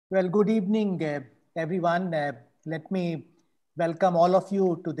Well, good evening, everyone. Let me welcome all of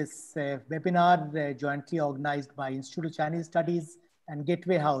you to this webinar jointly organized by Institute of Chinese Studies and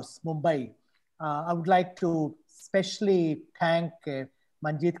Gateway House, Mumbai. I would like to specially thank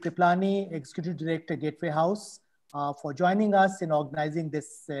Manjeet Kriplani, Executive Director, Gateway House, for joining us in organizing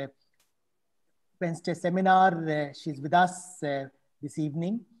this Wednesday seminar. She's with us this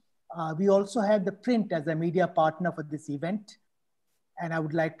evening. We also have the print as a media partner for this event. And I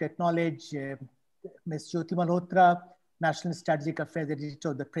would like to acknowledge Ms. Jyoti Malhotra, National Strategic Affairs Editor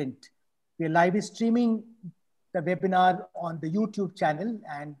of the print. We are live streaming the webinar on the YouTube channel,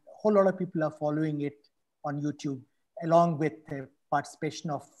 and a whole lot of people are following it on YouTube, along with participation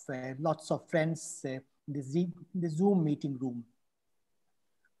of lots of friends in the Zoom meeting room.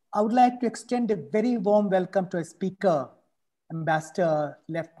 I would like to extend a very warm welcome to a speaker, Ambassador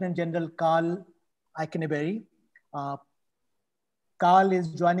Lieutenant General Karl Eikenberry. Karl is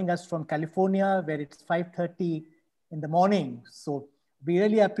joining us from California, where it's 5:30 in the morning. So we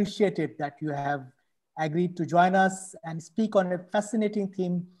really appreciate it that you have agreed to join us and speak on a fascinating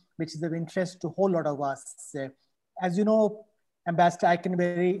theme, which is of interest to a whole lot of us. As you know, Ambassador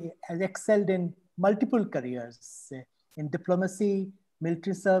Eikenberry has excelled in multiple careers in diplomacy,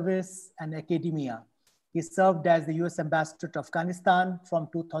 military service, and academia. He served as the US Ambassador to Afghanistan from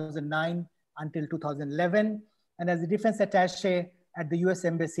 2009 until 2011, and as the defense attaché at the US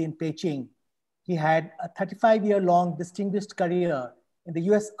Embassy in Beijing. He had a 35-year-long distinguished career in the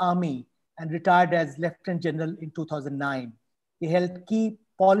US Army and retired as Lieutenant General in 2009. He held key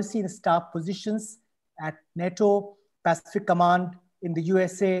policy and staff positions at NATO, Pacific Command, in the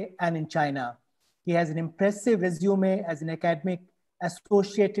USA, and in China. He has an impressive resume as an academic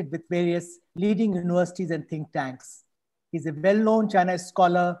associated with various leading universities and think tanks. He's a well-known China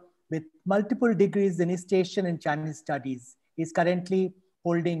scholar with multiple degrees in East Asian and Chinese studies. He's currently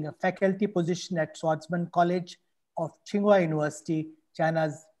holding a faculty position at Schwarzman College of Tsinghua University,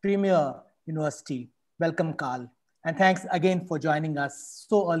 China's premier university. Welcome, Karl. And thanks again for joining us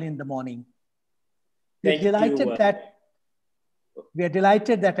so early in the morning. We are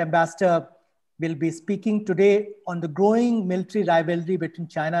delighted that Ambassador will be speaking today on the growing military rivalry between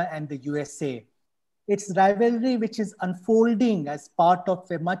China and the USA. It's rivalry which is unfolding as part of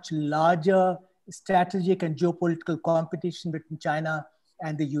a much larger strategic and geopolitical competition between China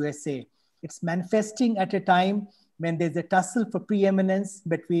and the USA. It's manifesting at a time when there's a tussle for preeminence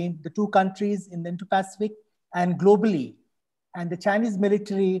between the two countries in the Indo-Pacific and globally. And the Chinese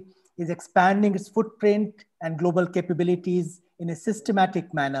military is expanding its footprint and global capabilities in a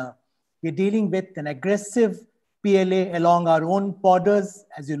systematic manner. We're dealing with an aggressive PLA along our own borders,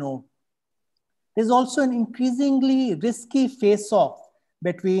 as you know. There's also an increasingly risky face-off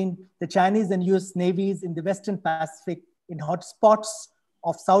between the Chinese and US navies in the Western Pacific in hotspots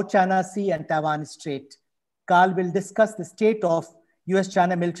of South China Sea and Taiwan Strait. Karl will discuss the state of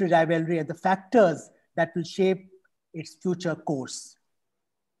US-China military rivalry and the factors that will shape its future course.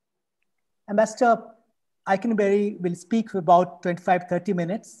 Ambassador Eikenberry will speak for about 25-30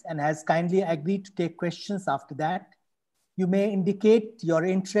 minutes and has kindly agreed to take questions after that. You may indicate your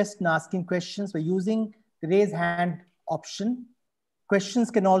interest in asking questions by using the raise hand option.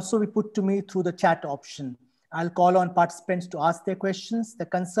 Questions can also be put to me through the chat option. I'll call on participants to ask their questions. The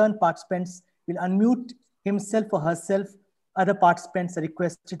concerned participants will unmute himself or herself. Other participants are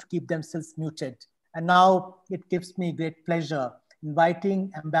requested to keep themselves muted. And now it gives me great pleasure inviting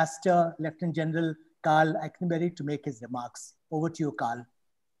Ambassador Lieutenant General Karl Eikenberry to make his remarks. Over to you, Karl.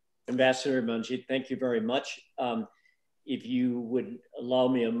 Ambassador Manjeet, thank you very much. If you would allow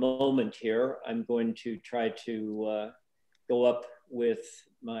me a moment here, I'm going to try to go up with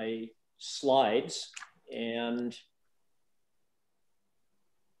my slides and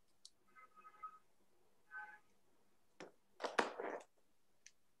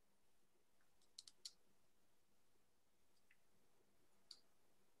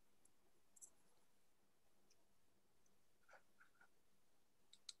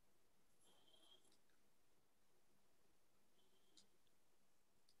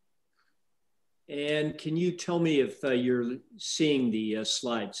can you tell me if you're seeing the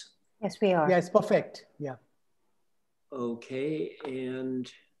slides? Yes, we are. Yeah, it's perfect. Yeah. Okay,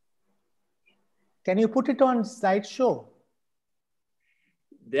 and can you put it on slideshow?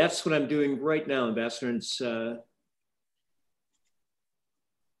 That's what I'm doing right now, Ambassador. It's,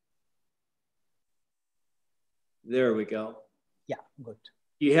 there we go. Yeah, good.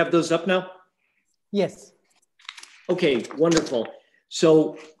 You have those up now? Yes. Okay, wonderful.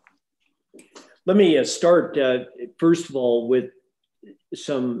 So let me start, first of all, with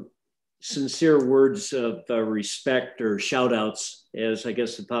some sincere words of respect, or shout outs, as I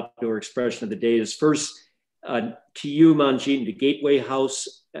guess the popular expression of the day is. First, to you, Manjit, and to Gateway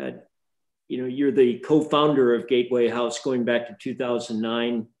House. You're the co-founder of Gateway House going back to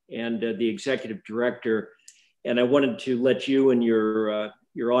 2009, and the executive director. And I wanted to let you and your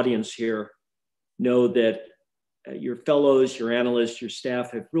audience here know that your fellows, your analysts, your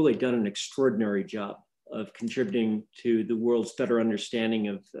staff have really done an extraordinary job of contributing to the world's better understanding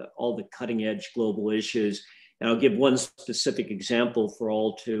of all the cutting edge global issues. And I'll give one specific example for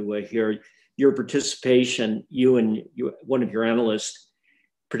all to hear. Your participation, you and one of your analysts,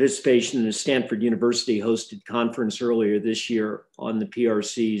 participation in the Stanford University hosted conference earlier this year on the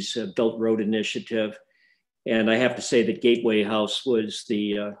PRC's Belt Road Initiative. And I have to say that Gateway House was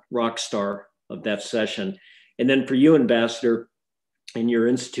the rock star of that session. And then for you, Ambassador, and your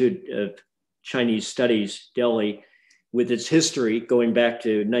Institute of Chinese Studies, Delhi, with its history going back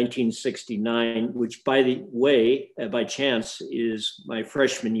to 1969, which, by the way, by chance, is my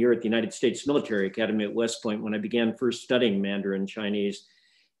freshman year at the United States Military Academy at West Point when I began first studying Mandarin Chinese.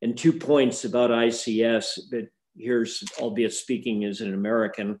 And 2 points about ICS, but here's, albeit speaking as an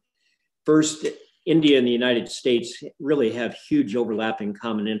American. First, India and the United States really have huge overlapping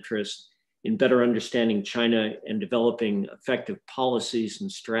common interests in better understanding China and developing effective policies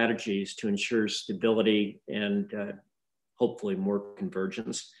and strategies to ensure stability and hopefully more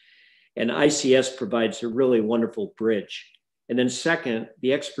convergence. And ICS provides a really wonderful bridge. And then second,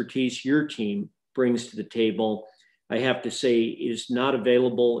 the expertise your team brings to the table, I have to say, is not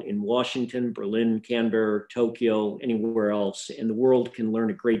available in Washington, Berlin, Canberra, Tokyo, anywhere else. And the world can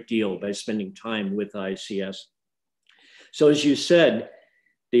learn a great deal by spending time with ICS. So as you said,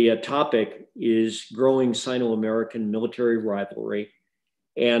 the topic is growing Sino-American military rivalry.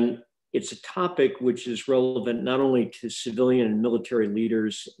 And it's a topic which is relevant not only to civilian and military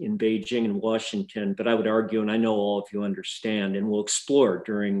leaders in Beijing and Washington, but I would argue, and I know all of you understand, and we'll explore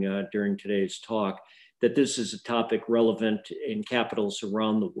during today's talk, that this is a topic relevant in capitals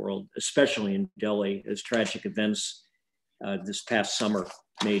around the world, especially in Delhi, as tragic events this past summer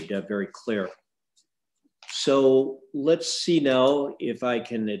made very clear. So let's see now if I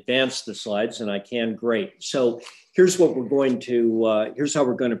can advance the slides, and I can, great. So here's what we're going to, here's how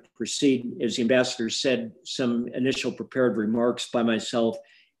we're going to proceed. As the ambassador said, some initial prepared remarks by myself,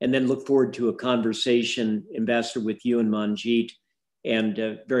 and then look forward to a conversation, Ambassador, with you and Manjit,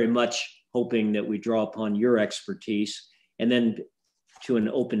 and very much hoping that we draw upon your expertise, and then to an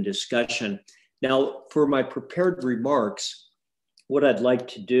open discussion. Now, for my prepared remarks, what I'd like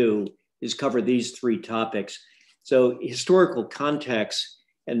to do is cover these three topics. So historical context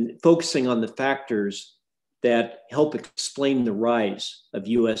and focusing on the factors that help explain the rise of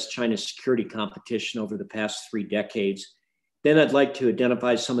US-China security competition over the past 3 decades. Then I'd like to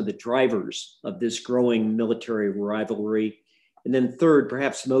identify some of the drivers of this growing military rivalry. And then third,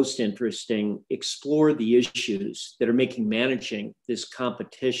 perhaps most interesting, explore the issues that are making managing this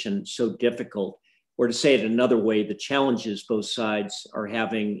competition so difficult, or to say it another way, the challenges both sides are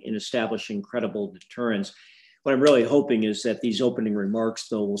having in establishing credible deterrence. What I'm really hoping is that these opening remarks,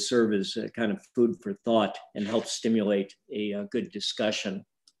 though, will serve as a kind of food for thought and help stimulate a good discussion.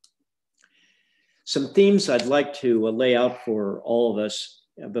 Some themes I'd like to lay out for all of us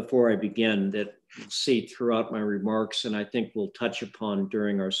before I begin that you'll see throughout my remarks, and I think we'll touch upon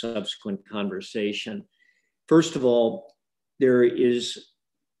during our subsequent conversation. First of all, there is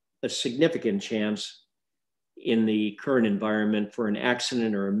a significant chance in the current environment for an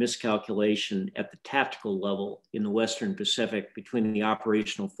accident or a miscalculation at the tactical level in the Western Pacific between the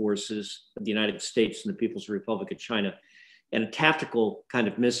operational forces of the United States and the People's Republic of China. And a tactical kind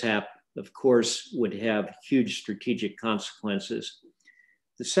of mishap, of course, would have huge strategic consequences.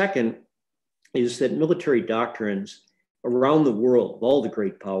 The second is that military doctrines around the world, all the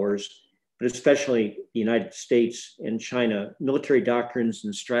great powers, but especially the United States and China, military doctrines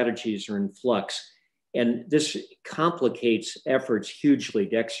and strategies are in flux. And this complicates efforts hugely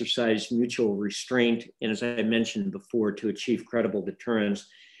to exercise mutual restraint, and as I mentioned before, to achieve credible deterrence.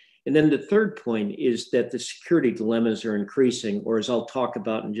 And then the third point is that the security dilemmas are increasing, or as I'll talk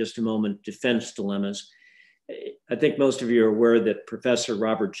about in just a moment, defense dilemmas. I think most of you are aware that Professor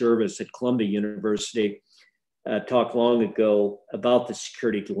Robert Jervis at Columbia University talked long ago about the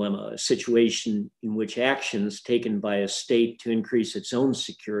security dilemma, a situation in which actions taken by a state to increase its own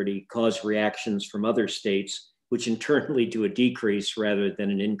security cause reactions from other states, which in turn lead to a decrease rather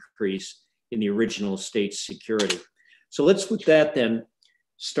than an increase in the original state's security. So let's with that then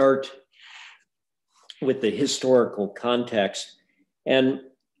start with the historical context. And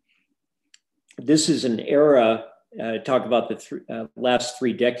this is an era talk about the last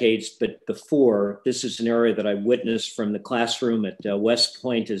 3 decades, but before, this is an area that I witnessed from the classroom at West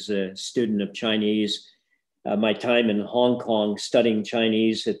Point as a student of Chinese. My time in Hong Kong studying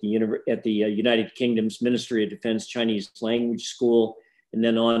Chinese at the United Kingdom's Ministry of Defense Chinese Language School, and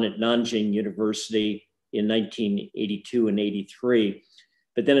then on at Nanjing University in 1982 and 83.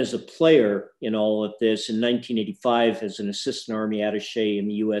 But then as a player in all of this, in 1985 as an assistant army attaché in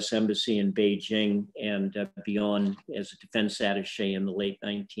the US Embassy in Beijing, and beyond as a defense attaché in the late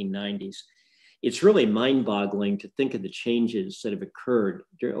 1990s. It's really mind-boggling to think of the changes that have occurred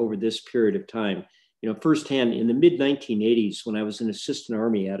over this period of time. You know, firsthand in the mid-1980s, when I was an assistant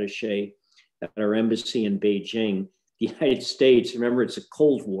army attaché at our embassy in Beijing, the United States, remember it's a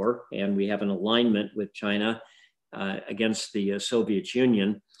Cold War and we have an alignment with China against the Soviet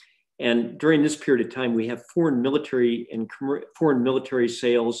Union. And during this period of time, we have foreign military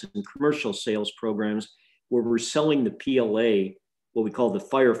sales and commercial sales programs where we're selling the PLA, what we call the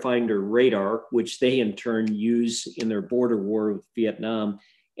Firefinder radar, which they in turn use in their border war with Vietnam.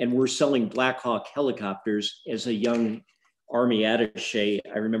 And we're selling Black Hawk helicopters. As a young army attaché,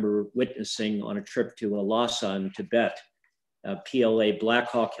 I remember witnessing on a trip to Lhasa in Tibet, PLA Black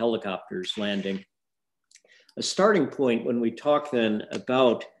Hawk helicopters landing. A starting point when we talk then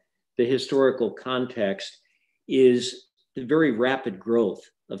about the historical context is the very rapid growth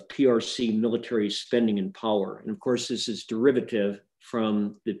of PRC military spending and power. And of course, this is derivative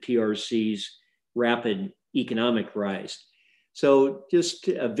from the PRC's rapid economic rise. So just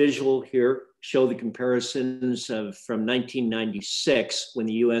a visual here, show the comparisons of from 1996, when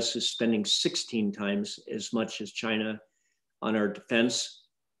the US is spending 16 times as much as China on our defense,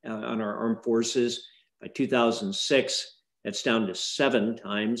 on our armed forces. By 2006, that's down to 7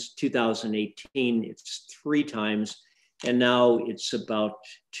 times. 2018, it's 3 times. And now it's about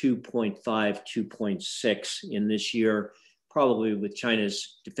 2.5, 2.6 in this year, probably with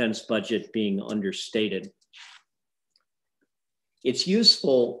China's defense budget being understated. It's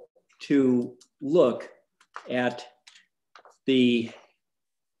useful to look at the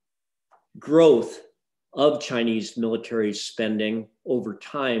growth of Chinese military spending over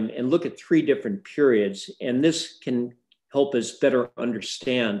time and look at 3 different periods. And this can help us better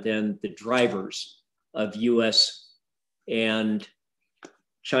understand then the drivers of US and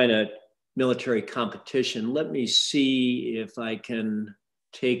China military competition. Let me see if I can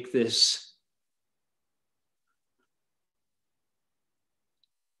take this.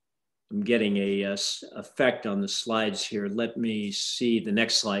 I'm getting a effect on the slides here. Let me see the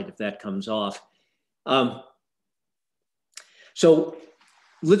next slide if that comes off. So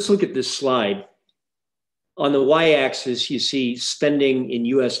let's look at this slide. On the y-axis, you see spending in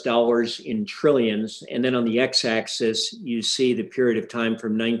US dollars in trillions. And then on the x-axis, you see the period of time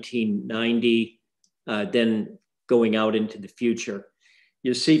from 1990, then going out into the future.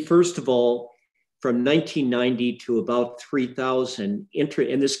 You see, first of all, from 1990 to about 3000,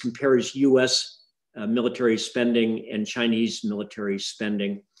 and this compares US military spending and Chinese military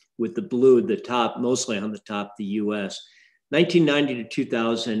spending, with the blue at the top, mostly on the top, the US. 1990 to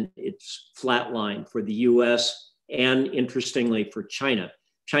 2000, it's flatline for the US and interestingly for China.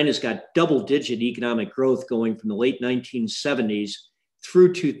 China's got double-digit economic growth going from the late 1970s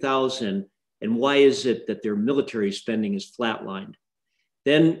through 2000. And why is it that their military spending is flatlined?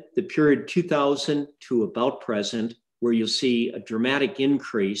 Then the period 2000 to about present, where you'll see a dramatic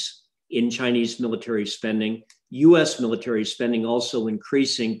increase in Chinese military spending, US military spending also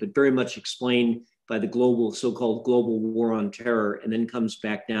increasing, but very much explained by the global, so-called global war on terror, and then comes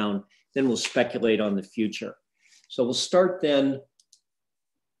back down. Then we'll speculate on the future. So we'll start then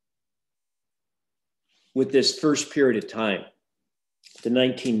with this first period of time, the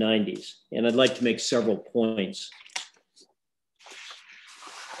 1990s. And I'd like to make several points.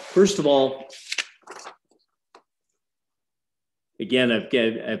 First of all, again, I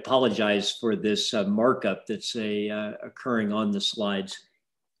apologize for this markup that's occurring on the slides.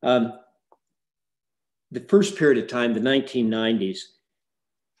 The first period of time, the 1990s,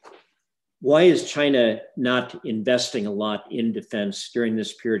 why is China not investing a lot in defense during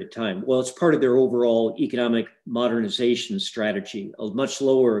this period of time? Well, it's part of their overall economic modernization strategy. A much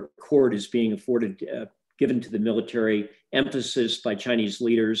lower accord is being given to the military, emphasis by Chinese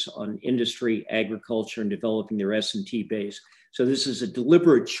leaders on industry, agriculture, and developing their S&T base. So this is a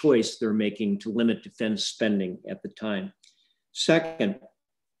deliberate choice they're making to limit defense spending at the time. Second,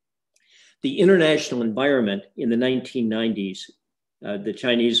 the international environment in the 1990s, the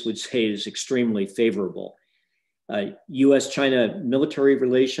Chinese would say, is extremely favorable. US-China military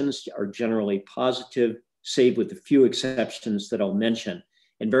relations are generally positive, save with a few exceptions that I'll mention.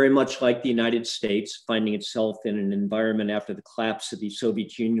 And very much like the United States, finding itself in an environment after the collapse of the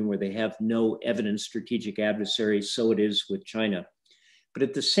Soviet Union where they have no evident strategic adversaries, so it is with China. But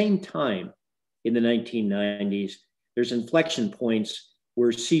at the same time, in the 1990s, there's inflection points where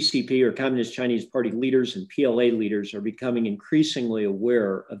CCP or Communist Chinese Party leaders and PLA leaders are becoming increasingly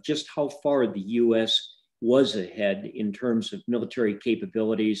aware of just how far the US was ahead in terms of military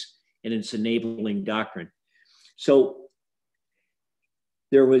capabilities and its enabling doctrine. So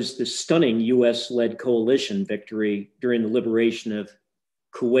there was the stunning US-led coalition victory during the liberation of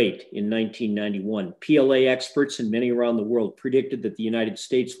Kuwait in 1991. PLA experts and many around the world predicted that the United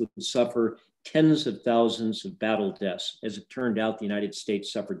States would suffer tens of thousands of battle deaths. As it turned out, the United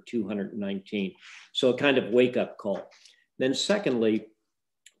States suffered 219. So a kind of wake-up call. Then secondly,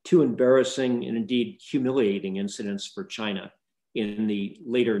 two embarrassing and indeed humiliating incidents for China in the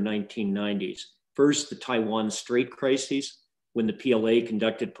later 1990s. First, the Taiwan Strait crises, when the PLA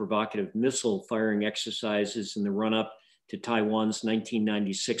conducted provocative missile firing exercises in the run-up to Taiwan's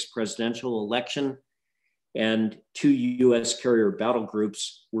 1996 presidential election. And two US carrier battle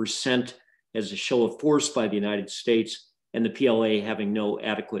groups were sent as a show of force by the United States, and the PLA having no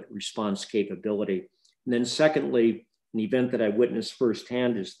adequate response capability. And then secondly, an event that I witnessed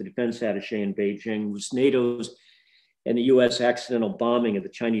firsthand as the defense attaché in Beijing was NATO's and the US accidental bombing of the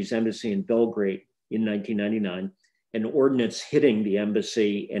Chinese embassy in Belgrade in 1999, and ordnance hitting the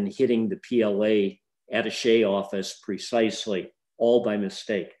embassy and hitting the PLA attaché office precisely, all by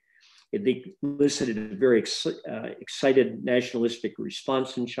mistake. It elicited a very excited nationalistic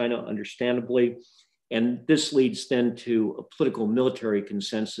response in China, understandably. And this leads then to a political military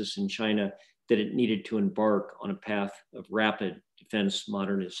consensus in China that it needed to embark on a path of rapid defense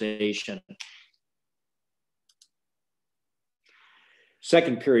modernization.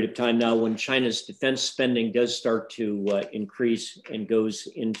 Second period of time now when China's defense spending does start to increase and goes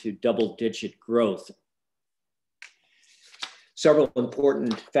into double-digit growth. Several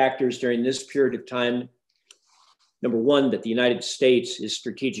important factors during this period of time. Number one, that the United States is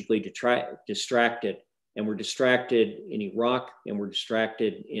strategically distracted, and we're distracted in Iraq and we're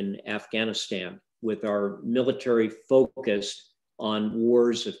distracted in Afghanistan with our military focused on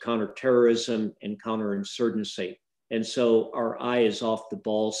wars of counterterrorism and counterinsurgency. And so our eye is off the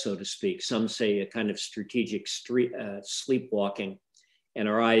ball, so to speak. Some say a kind of strategic sleepwalking, and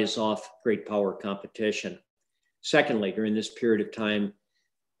our eye is off great power competition. Secondly, during this period of time,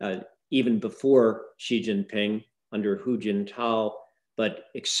 even before Xi Jinping, under Hu Jintao, but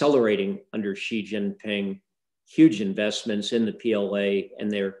accelerating under Xi Jinping, huge investments in the PLA and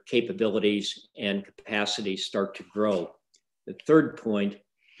their capabilities and capacities start to grow. The third point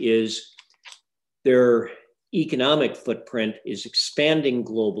is their economic footprint is expanding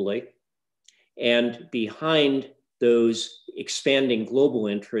globally, and behind those expanding global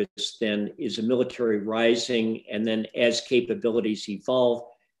interests then is a military rising, and then as capabilities evolve,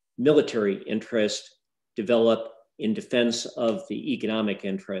 military interest develop in defense of the economic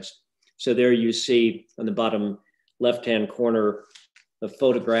interest. So there you see on the bottom left-hand corner, a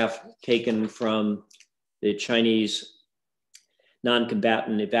photograph taken from the Chinese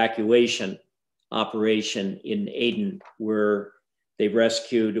non-combatant evacuation operation in Aden, where they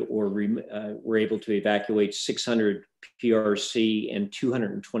rescued or were able to evacuate 600 PRC and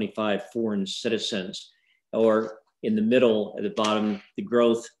 225 foreign citizens. Or in the middle at the bottom, the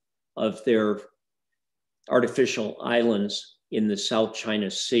growth of their artificial islands in the South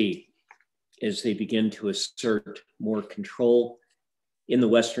China Sea as they begin to assert more control in the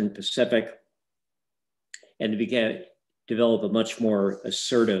Western Pacific and to develop a much more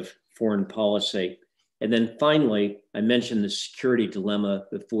assertive foreign policy. And then finally, I mentioned the security dilemma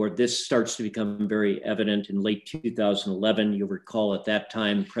before. This starts to become very evident in late 2011. You'll recall at that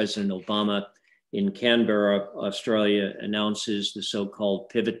time, President Obama in Canberra, Australia, announces the so-called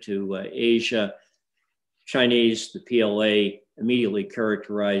pivot to Asia. Chinese, the PLA, immediately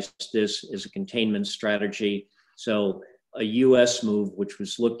characterized this as a containment strategy. So a US move, which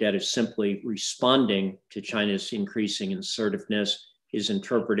was looked at as simply responding to China's increasing assertiveness, is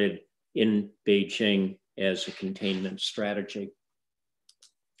interpreted in Beijing as a containment strategy.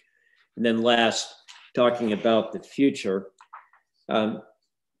 And then last, talking about the future,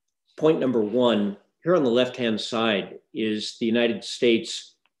 point number one, here on the left-hand side is the United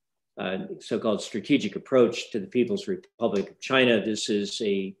States so-called strategic approach to the People's Republic of China. This is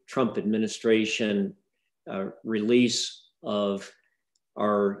a Trump administration release of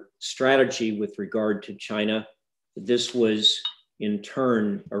our strategy with regard to China. This was in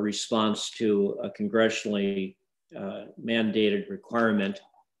turn a response to a congressionally mandated requirement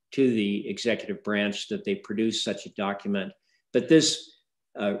to the executive branch that they produce such a document. But this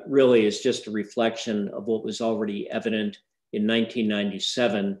really is just a reflection of what was already evident in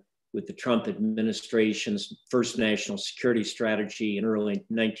 1997 with the Trump administration's first national security strategy, in early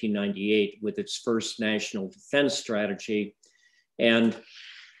 1998 with its first national defense strategy. And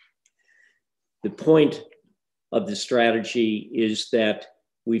the point of the strategy is that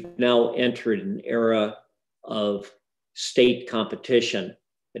we've now entered an era of state competition.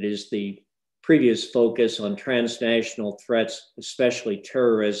 That is, the previous focus on transnational threats, especially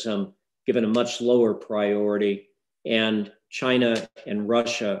terrorism, given a much lower priority, and China and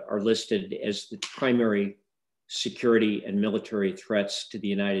Russia are listed as the primary security and military threats to the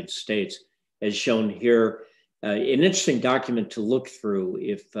United States, as shown here. An interesting document to look through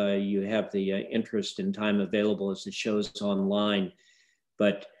if you have the interest and time available, as it shows online.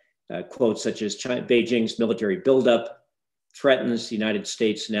 But quotes such as Beijing's military buildup threatens the United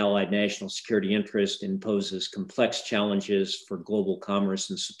States and allied national security interest and poses complex challenges for global commerce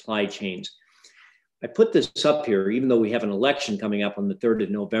and supply chains. I put this up here, even though we have an election coming up on the 3rd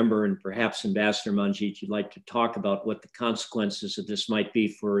of November, and perhaps Ambassador Manjit, you'd like to talk about what the consequences of this might be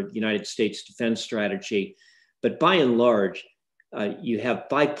for the United States defense strategy. But by and large, you have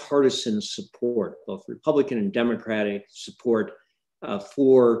bipartisan support, both Republican and Democratic support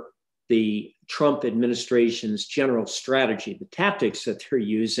for the Trump administration's general strategy. The tactics that they're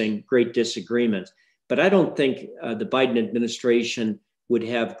using, great disagreements. But I don't think the Biden administration would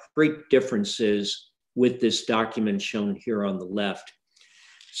have great differences with this document shown here on the left.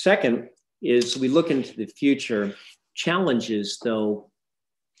 Second is we look into the future, challenges though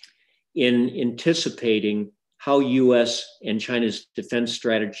in anticipating how US and China's defense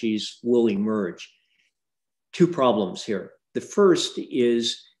strategies will emerge. Two problems here. The first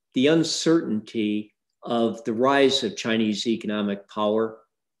is the uncertainty of the rise of Chinese economic power.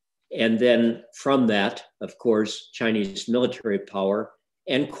 And then from that, of course, Chinese military power,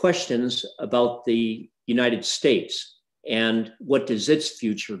 and questions about the United States and what does its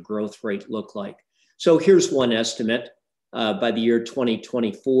future growth rate look like. So here's one estimate by the year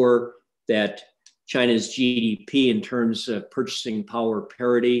 2024 that China's GDP in terms of purchasing power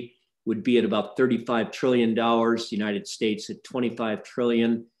parity would be at about $35 trillion, the United States at $25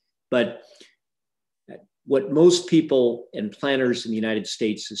 trillion. But what most people and planners in the United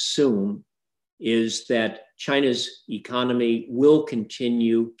States assume is that China's economy will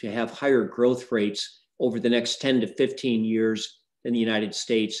continue to have higher growth rates over the next 10 to 15 years than the United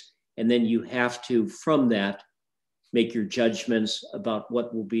States. And then you have to, from that, make your judgments about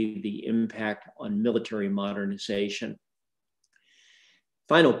what will be the impact on military modernization.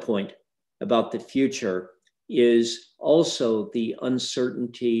 Final point about the future is also the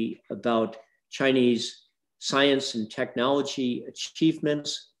uncertainty about Chinese science and technology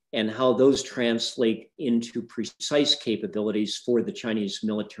achievements and how those translate into precise capabilities for the Chinese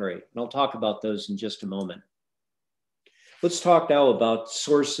military. And I'll talk about those in just a moment. Let's talk now about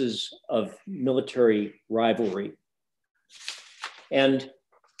sources of military rivalry. And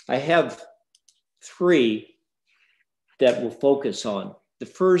I have three that we'll focus on. The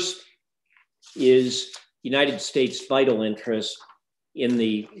first is United States' vital interest in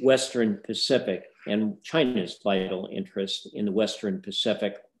the Western Pacific and China's vital interest in the Western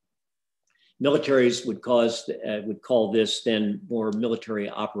Pacific. Militaries would call this then more military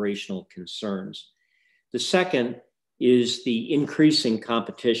operational concerns. The second is the increasing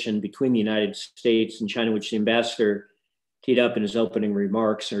competition between the United States and China, which the ambassador teed up in his opening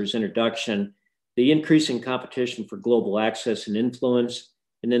remarks or his introduction, the increasing competition for global access and influence.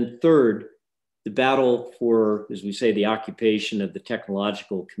 And then third, the battle for, as we say, the occupation of the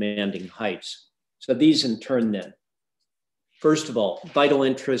technological commanding heights. So these in turn then. First of all, vital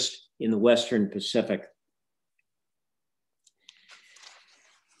interest in the Western Pacific.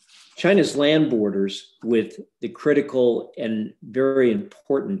 China's land borders, with the critical and very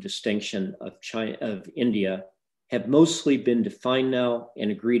important distinction of India, have mostly been defined now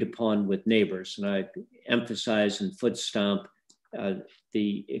and agreed upon with neighbors. And I emphasize and foot stomp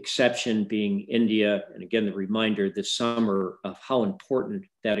the exception being India. And again, the reminder this summer of how important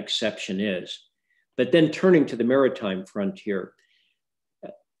that exception is. But then turning to the maritime frontier,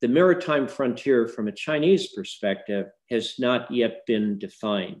 the maritime frontier from a Chinese perspective has not yet been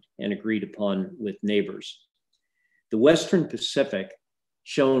defined and agreed upon with neighbors. The Western Pacific,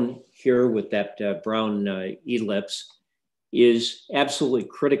 shown here with that brown ellipse, is absolutely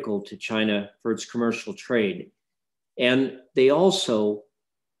critical to China for its commercial trade. And they also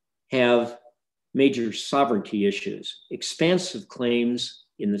have major sovereignty issues, expansive claims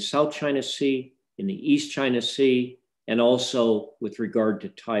in the South China Sea, in the East China Sea, and also with regard to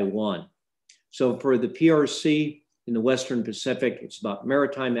Taiwan. So for the PRC, in the Western Pacific. It's about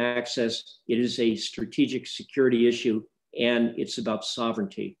maritime access. It is a strategic security issue, and it's about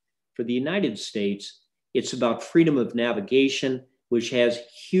sovereignty. For the United States, it's about freedom of navigation, which has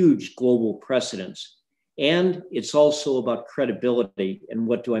huge global precedence. And it's also about credibility. And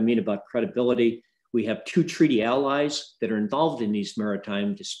what do I mean about credibility? We have two treaty allies that are involved in these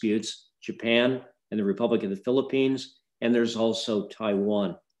maritime disputes, Japan and the Republic of the Philippines, and there's also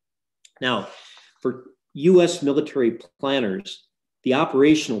Taiwan. Now, for US military planners, the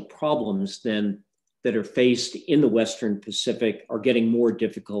operational problems then that are faced in the Western Pacific are getting more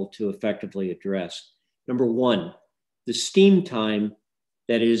difficult to effectively address. Number one, the steam time,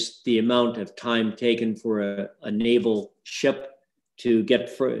 that is the amount of time taken for a naval ship to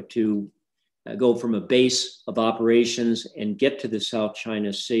go from a base of operations and get to the South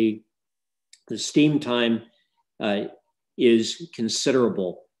China Sea. The steam time is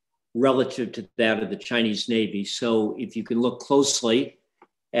considerable relative to that of the Chinese Navy. So if you can look closely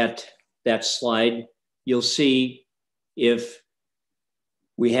at that slide, you'll see if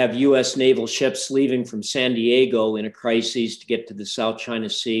we have US naval ships leaving from San Diego in a crisis to get to the South China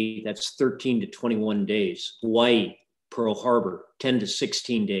Sea, that's 13 to 21 days. Hawaii, Pearl Harbor, 10 to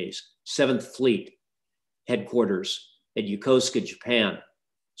 16 days. 7th Fleet headquarters at Yokosuka, Japan,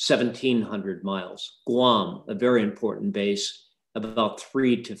 1,700 miles. Guam, a very important base, about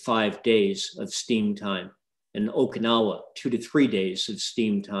 3 to 5 days of steam time. And Okinawa, 2 to 3 days of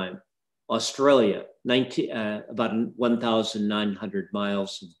steam time. Australia, about 1,900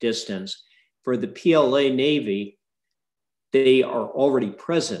 miles of distance. For the PLA Navy, they are already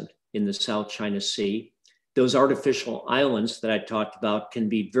present in the South China Sea. Those artificial islands that I talked about can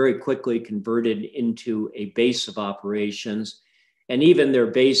be very quickly converted into a base of operations. And even their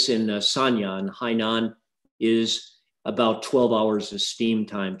base in Sanya in Hainan is about 12 hours of steam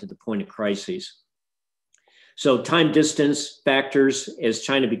time to the point of crises. So time distance factors, as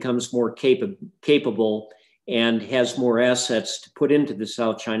China becomes more capable and has more assets to put into the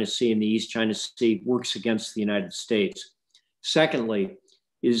South China Sea and the East China Sea, works against the United States. Secondly,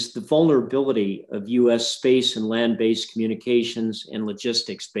 is the vulnerability of US space and land-based communications and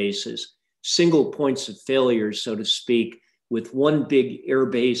logistics bases. Single points of failure, so to speak, with one big air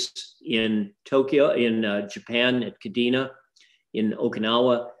base in Tokyo, in Japan at Kadena, in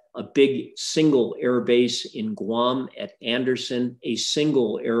Okinawa, a big single air base in Guam at Anderson, a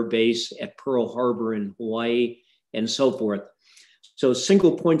single air base at Pearl Harbor in Hawaii, and so forth. So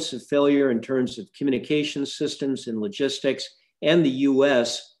single points of failure in terms of communication systems and logistics, and the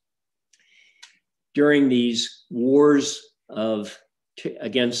US during these wars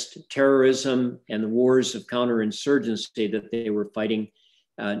against terrorism and the wars of counterinsurgency that they were fighting.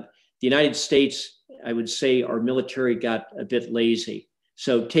 The United States, I would say our military got a bit lazy.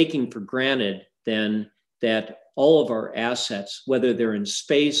 So taking for granted then that all of our assets, whether they're in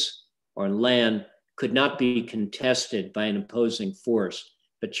space or on land, could not be contested by an opposing force.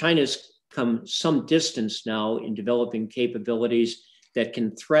 But China's come some distance now in developing capabilities that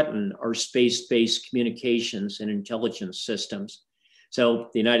can threaten our space-based communications and intelligence systems. So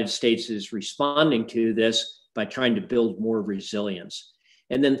the United States is responding to this by trying to build more resilience.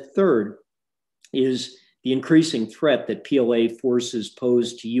 And then third is the increasing threat that PLA forces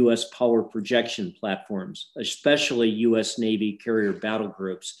pose to US power projection platforms, especially US Navy carrier battle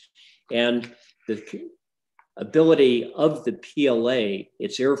groups. And the ability of the PLA,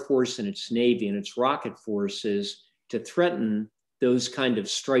 its Air Force and its Navy and its rocket forces to threaten those kind of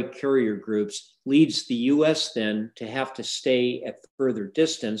strike carrier groups leads the US then to have to stay at further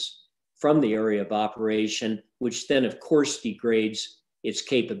distance from the area of operation, which then of course degrades its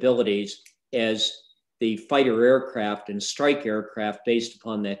capabilities as the fighter aircraft and strike aircraft based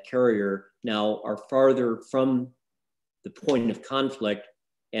upon that carrier now are farther from the point of conflict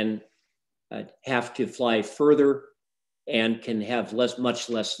and have to fly further and can have much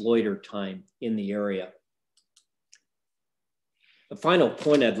less loiter time in the area. A final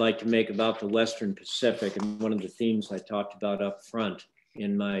point I'd like to make about the Western Pacific, and one of the themes I talked about up front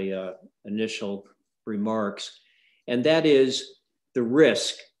in my initial remarks, and that is the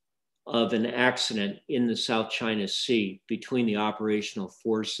risk of an accident in the South China Sea between the operational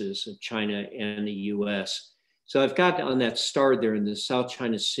forces of China and the US. So I've got on that star there in the South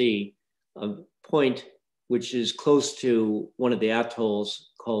China Sea a point which is close to one of the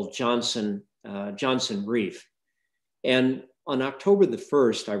atolls called Johnson Reef. And on October the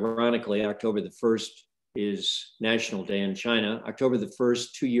 1st, ironically, October the 1st is National Day in China. October the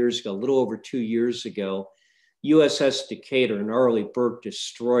 1st, 2 years ago, a little over 2 years ago, USS Decatur, an Arleigh Burke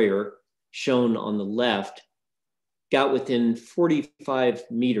destroyer shown on the left, got within 45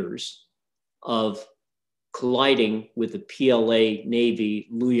 meters of colliding with the PLA Navy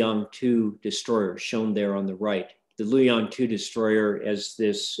Luoyang-2 destroyer, shown there on the right. The Luoyang-2 destroyer, as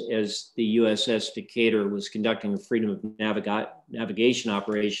the USS Decatur was conducting a freedom of navigation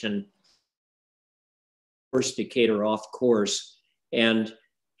operation, forced Decatur off course, and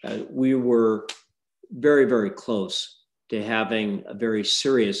we were very, very close to having a very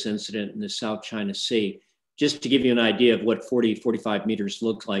serious incident in the South China Sea. Just to give you an idea of what 40, 45 meters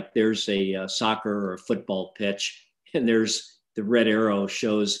look like, there's a soccer or a football pitch, and there's the red arrow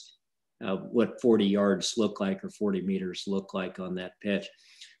shows what 40 yards look like or 40 meters look like on that pitch.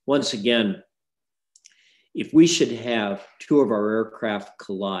 Once again, if we should have two of our aircraft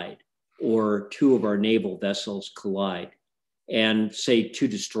collide or two of our naval vessels collide and say two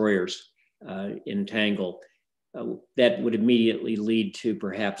destroyers entangle, that would immediately lead to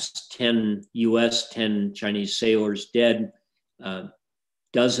perhaps 10 US, 10 Chinese sailors dead,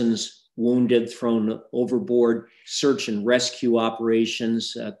 dozens wounded, thrown overboard. Search and rescue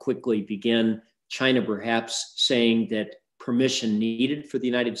operations quickly begin. China perhaps saying that permission needed for the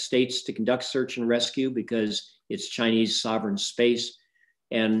United States to conduct search and rescue because it's Chinese sovereign space.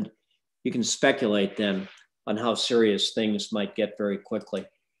 And you can speculate then on how serious things might get very quickly.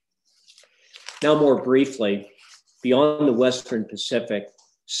 Now, more briefly, beyond the Western Pacific,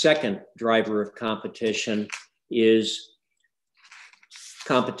 second driver of competition is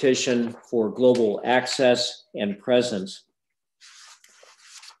competition for global access and presence.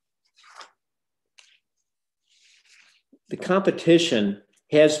 The competition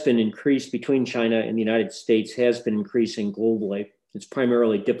has been increased between China and the United States, has been increasing globally. It's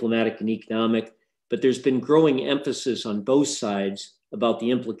primarily diplomatic and economic, but there's been growing emphasis on both sides about the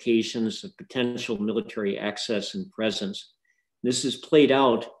implications of potential military access and presence. This is played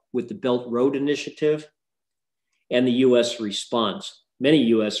out with the Belt Road Initiative and the US response. Many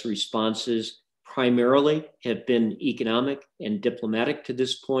US responses primarily have been economic and diplomatic to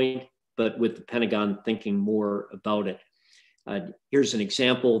this point, but with the Pentagon thinking more about it. Here's an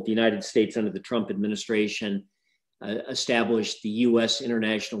example. The United States under the Trump administration established the US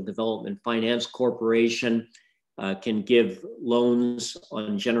International Development Finance Corporation, can give loans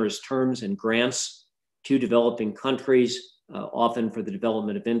on generous terms and grants to developing countries, often for the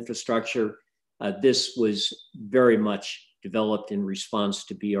development of infrastructure. This was very much developed in response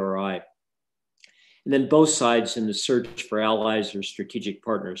to BRI. And then both sides in the search for allies or strategic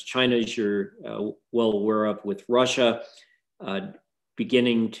partners. China, as you're well aware of, with Russia,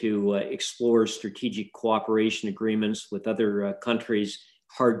 beginning to explore strategic cooperation agreements with other countries.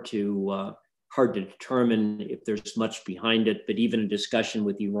 Hard to determine if there's much behind it, but even a discussion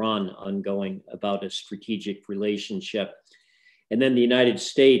with Iran ongoing about a strategic relationship. And then the United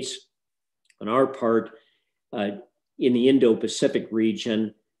States, on our part, in the Indo-Pacific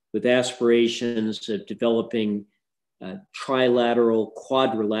region, with aspirations of developing trilateral,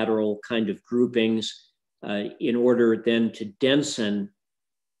 quadrilateral kind of groupings in order then to densen,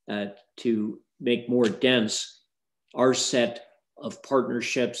 to make more dense our set of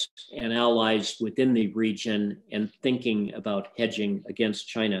partnerships and allies within the region and thinking about hedging against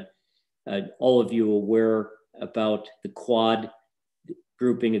China. All of you are aware about the Quad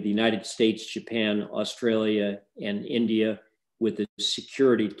grouping of the United States, Japan, Australia, and India with a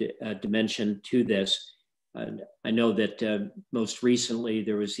security dimension to this. I know that most recently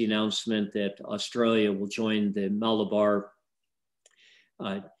there was the announcement that Australia will join the Malabar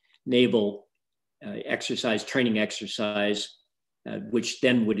naval training exercise, which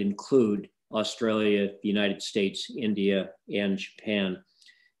then would include Australia, the United States, India, and Japan.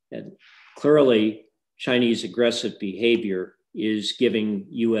 And clearly, Chinese aggressive behavior is giving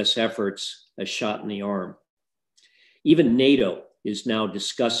US efforts a shot in the arm. Even NATO is now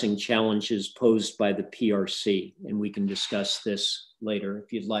discussing challenges posed by the PRC, and we can discuss this later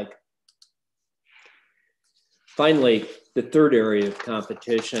if you'd like. Finally, the third area of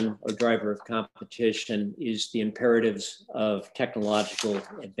competition or driver of competition is the imperatives of technological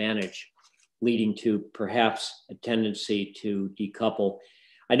advantage, leading to perhaps a tendency to decouple.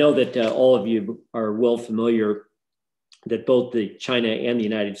 I know that all of you are well familiar that both China and the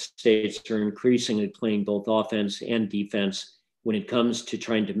United States are increasingly playing both offense and defense when it comes to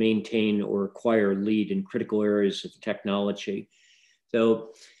trying to maintain or acquire lead in critical areas of technology.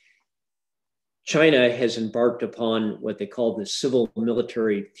 So China has embarked upon what they call the civil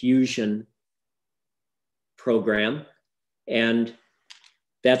military fusion program. And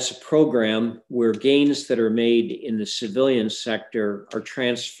that's a program where gains that are made in the civilian sector are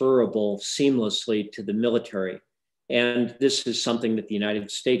transferable seamlessly to the military. And this is something that the United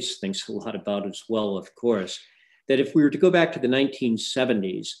States thinks a lot about as well, of course, that if we were to go back to the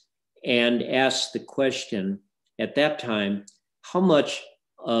 1970s and asked the question at that time, how much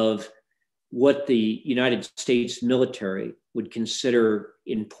of what the United States military would consider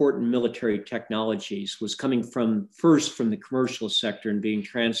important military technologies was coming first from the commercial sector and being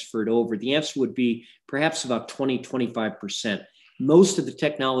transferred over? The answer would be perhaps about 20-25%. Most of the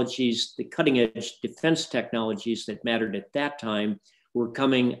technologies, the cutting edge defense technologies that mattered at that time, were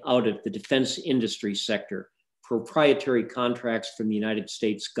coming out of the defense industry sector, proprietary contracts from the United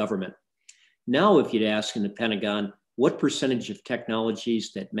States government. Now, if you'd ask in the Pentagon, what percentage of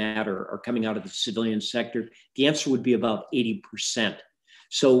technologies that matter are coming out of the civilian sector? The answer would be about 80%.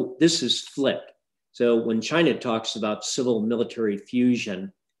 So this is flipped. So when China talks about civil military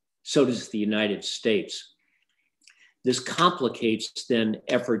fusion, so does the United States. This complicates then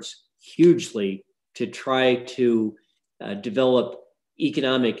efforts hugely to try to develop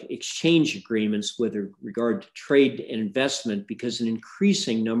economic exchange agreements with regard to trade and investment, because an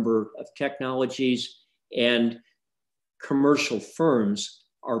increasing number of technologies and commercial firms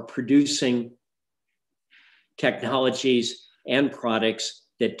are producing technologies and products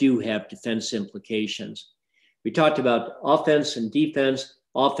that do have defense implications. We talked about offense and defense.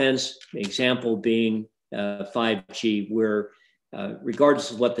 Offense, example being 5G, where regardless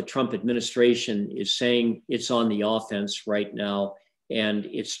of what the Trump administration is saying, it's on the offense right now, and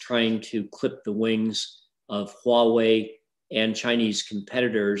it's trying to clip the wings of Huawei and Chinese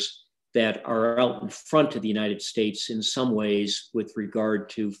competitors that are out in front of the United States in some ways with regard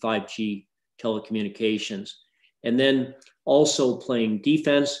to 5G telecommunications. And then also playing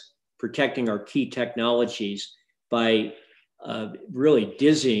defense, protecting our key technologies by a really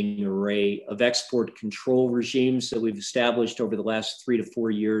dizzying array of export control regimes that we've established over the last 3 to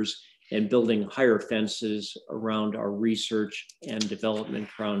 4 years, and building higher fences around our research and development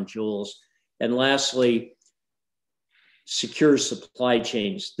crown jewels. And lastly, secure supply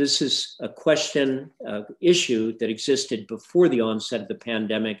chains. This is a question, issue that existed before the onset of the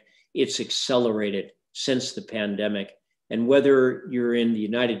pandemic. It's accelerated since the pandemic. And whether you're in the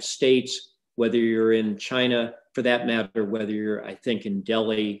United States, whether you're in China, for that matter, whether you're, I think, in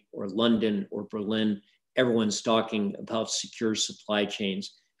Delhi or London or Berlin, everyone's talking about secure supply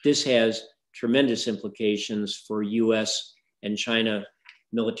chains. This has tremendous implications for US and China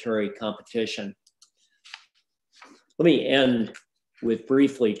military competition. Let me end with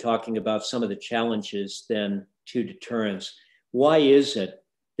briefly talking about some of the challenges then to deterrence. Why is it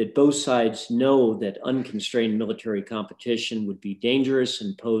that both sides know that unconstrained military competition would be dangerous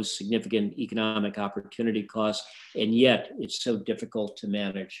and pose significant economic opportunity costs, and yet it's so difficult to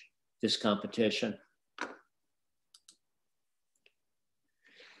manage this competition?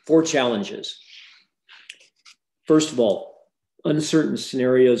 4 challenges. First of all, uncertain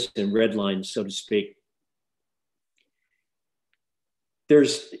scenarios and red lines, so to speak.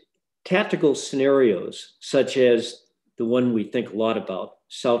 There's tactical scenarios, such as the one we think a lot about,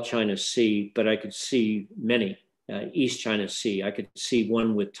 South China Sea, but I could see many, East China Sea. I could see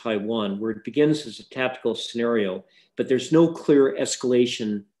one with Taiwan, where it begins as a tactical scenario, but there's no clear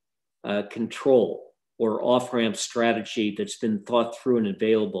escalation control or off-ramp strategy that's been thought through and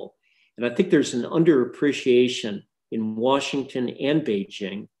available. And I think there's an underappreciation in Washington and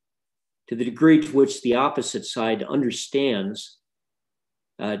Beijing to the degree to which the opposite side understands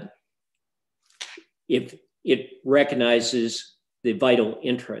if it recognizes the vital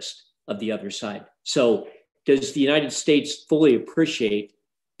interest of the other side. So does the United States fully appreciate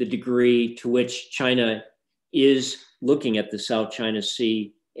the degree to which China is looking at the South China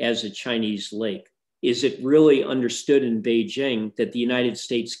Sea as a Chinese lake? Is it really understood in Beijing that the United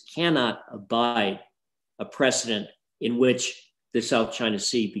States cannot abide a precedent in which the South China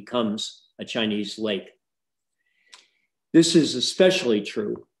Sea becomes a Chinese lake? This is especially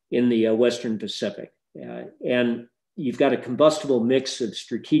true in the Western Pacific. And you've got a combustible mix of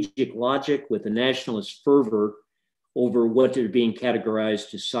strategic logic with a nationalist fervor over what are being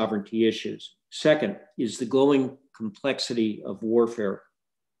categorized as sovereignty issues. Second is the growing complexity of warfare.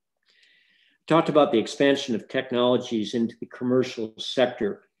 Talked about the expansion of technologies into the commercial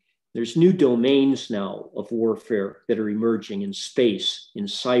sector. There's new domains now of warfare that are emerging in space, in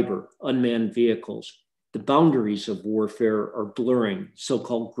cyber, unmanned vehicles. The boundaries of warfare are blurring,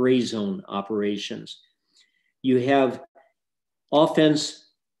 so-called gray zone operations. You have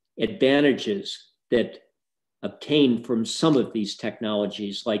offense advantages that obtain from some of these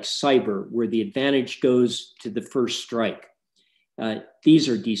technologies, like cyber, where the advantage goes to the first strike. These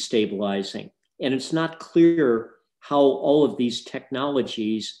are destabilizing. And it's not clear how all of these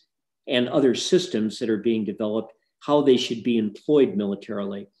technologies and other systems that are being developed, how they should be employed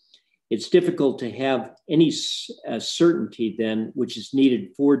militarily. It's difficult to have any certainty then, which is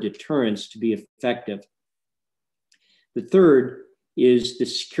needed for deterrence to be effective. The third is the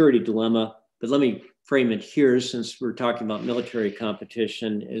security dilemma, but let me frame it here since we're talking about military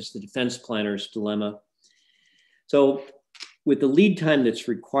competition as the defense planner's dilemma. So with the lead time that's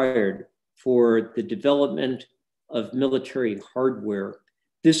required for the development of military hardware,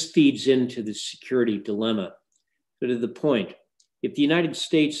 this feeds into the security dilemma. But to the point, if the United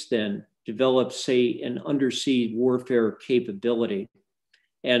States then develops, say, an undersea warfare capability,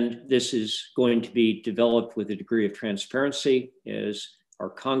 and this is going to be developed with a degree of transparency as our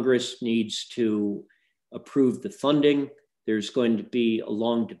Congress needs to approve the funding. There's going to be a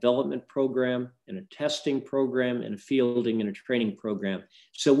long development program and a testing program and a fielding and a training program.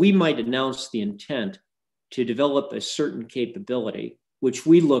 So we might announce the intent to develop a certain capability, which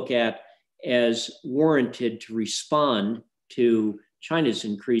we look at as warranted to respond to China's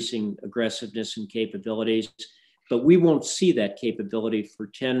increasing aggressiveness and capabilities, but we won't see that capability for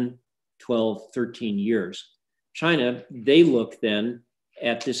 10, 12, 13 years. China, they look then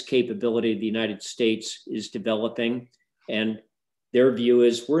at this capability the United States is developing, and their view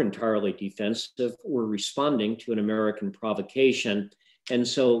is we're entirely defensive, we're responding to an American provocation. And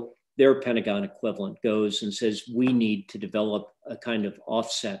so their Pentagon equivalent goes and says, we need to develop a kind of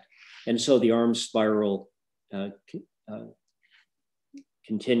offset. And so the arms spiral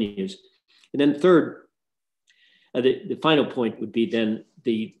continues. And then third, the final point would be then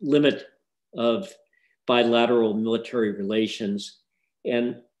the limit of bilateral military relations.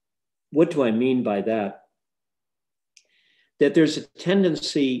 And what do I mean by that? That there's a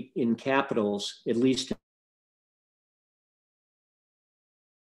tendency in capitals, at least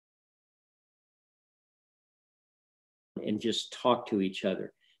and just talk to each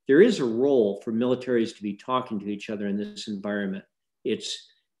other. There is a role for militaries to be talking to each other in this environment.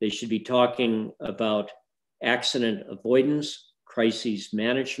 They should be talking about accident avoidance, crises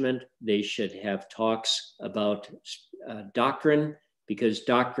management. They should have talks about doctrine, because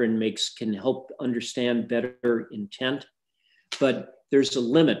doctrine can help understand better intent. But there's a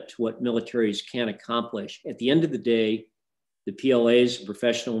limit to what militaries can accomplish. At the end of the day, the PLA is a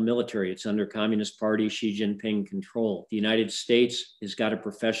professional military. It's under Communist Party, Xi Jinping control. The United States has got a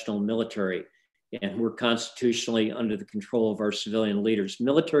professional military, and we're constitutionally under the control of our civilian leaders.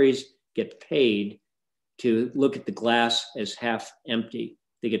 Militaries get paid to look at the glass as half empty.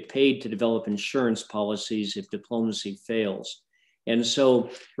 They get paid to develop insurance policies if diplomacy fails. And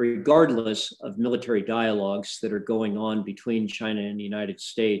so regardless of military dialogues that are going on between China and the United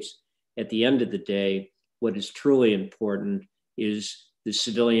States, at the end of the day, what is truly important is the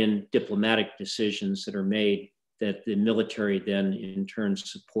civilian diplomatic decisions that are made that the military then in turn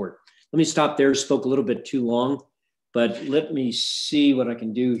support. Let me stop there. Spoke a little bit too long, but let me see what I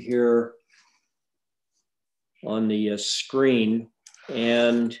can do here on the screen.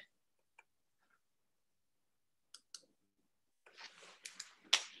 And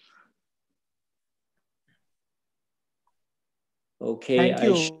okay, thank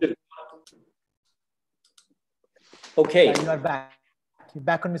you. Okay. You are back. You're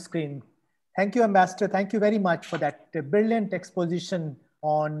back on the screen. Thank you, Ambassador. Thank you very much for that brilliant exposition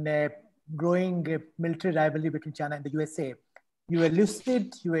on growing military rivalry between China and the USA. You were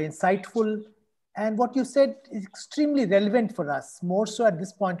lucid, you were insightful, and what you said is extremely relevant for us, more so at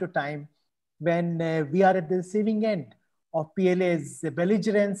this point of time when we are at the receiving end of PLA's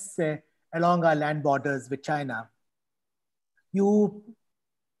belligerence along our land borders with China. You,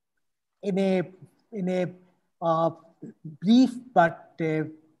 in a brief but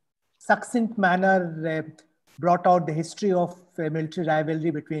succinct manner, brought out the history of military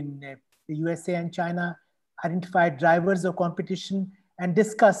rivalry between the USA and China, identified drivers of competition, and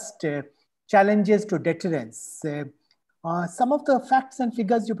discussed challenges to deterrence. Some of the facts and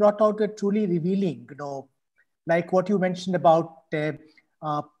figures you brought out were truly revealing, like what you mentioned about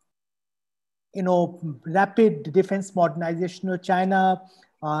rapid defense modernization of China,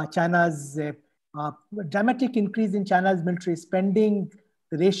 China's dramatic increase in China's military spending.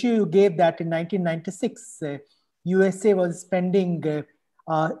 The ratio you gave that in 1996, USA was spending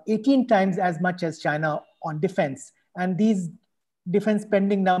 18 times as much as China on defense. And these defense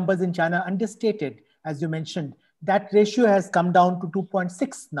spending numbers in China understated, as you mentioned. That ratio has come down to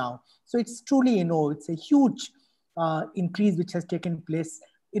 2.6 now. So it's truly, it's a huge increase which has taken place.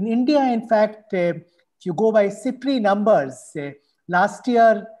 In India, in fact, if you go by CIPRI numbers, last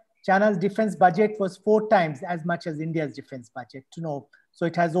year, China's defense budget was 4 times as much as India's defense budget, So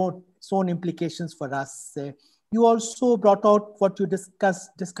it has its own implications for us. You also brought out what you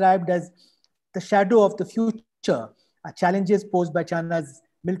described as the shadow of the future, challenges posed by China's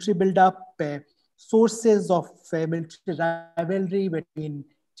military buildup, sources of military rivalry between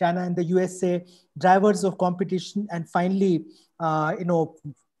China and the USA, drivers of competition, and finally,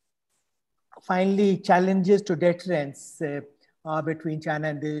 finally challenges to deterrence between China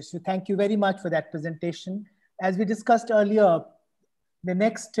and the USA. Thank you very much for that presentation. As we discussed earlier, the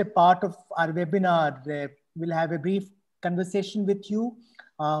next part of our webinar, we'll have a brief conversation with you.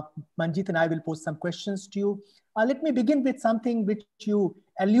 Manjit and I will pose some questions to you. Let me begin with something which you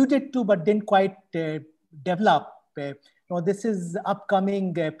alluded to but didn't quite develop. This is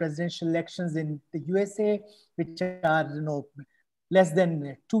upcoming presidential elections in the USA, which are less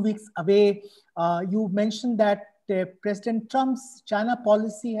than 2 weeks away. You mentioned that President Trump's China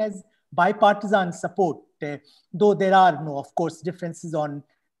policy has bipartisan support, though there are, of course, differences on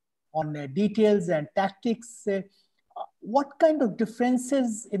details and tactics. What kind of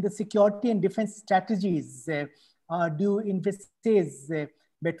differences in the security and defense strategies do you envisage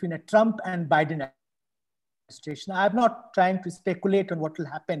between a Trump and Biden administration? I'm not trying to speculate on what will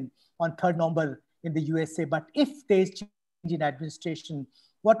happen on 3rd November in the USA, but if there is change in administration,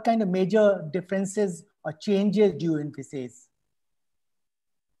 what kind of major differences or changes do you envisage?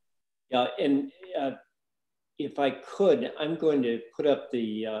 Yeah, and if I could, I'm going to put up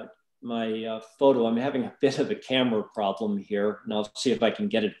the my photo. I'm having a bit of a camera problem here, and I'll see if I can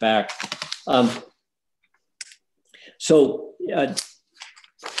get it back.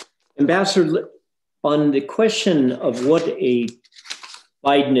 Ambassador, on the question of what a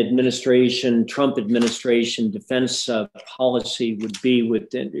Biden administration, Trump administration defense policy would be,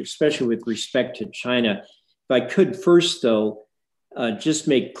 especially with respect to China, if I could first, though, just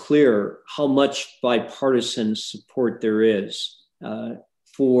make clear how much bipartisan support there is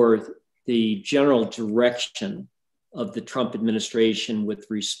for the general direction of the Trump administration with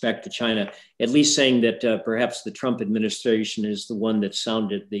respect to China, at least saying that perhaps the Trump administration is the one that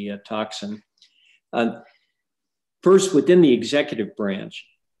sounded the tocsin. First, within the executive branch,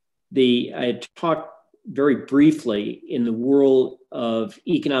 I had talked very briefly in the world of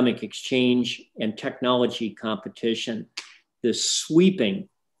economic exchange and technology competition, the sweeping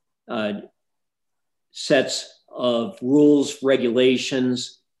sets of rules,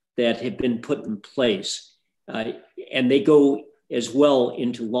 regulations that have been put in place. And they go as well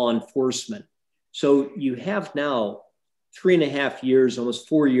into law enforcement. So you have now 3.5 years, almost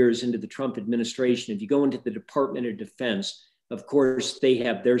 4 years into the Trump administration. If you go into the Department of Defense, of course, they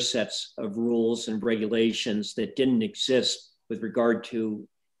have their sets of rules and regulations that didn't exist with regard to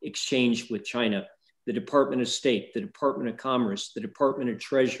exchange with China. The Department of State, the Department of Commerce, the Department of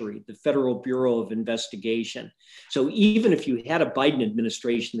Treasury, the Federal Bureau of Investigation. So even if you had a Biden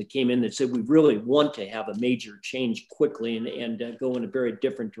administration that came in that said, we really want to have a major change quickly and go in a very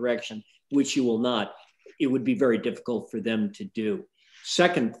different direction, which you will not, it would be very difficult for them to do.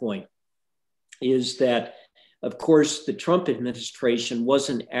 Second point is that, of course, the Trump administration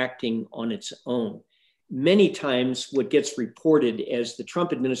wasn't acting on its own. Many times what gets reported as the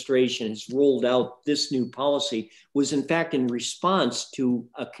Trump administration has rolled out this new policy was in fact in response to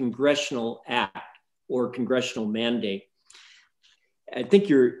a congressional act or congressional mandate. I think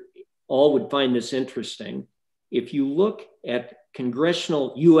you all would find this interesting. If you look at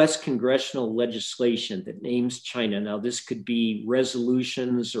US congressional legislation that names China, now this could be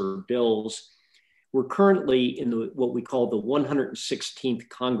resolutions or bills, we're currently in what we call the 116th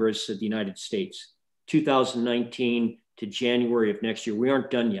Congress of the United States. 2019 to January of next year. We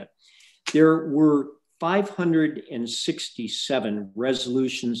aren't done yet. There were 567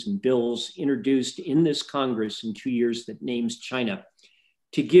 resolutions and bills introduced in this Congress in 2 years that names China.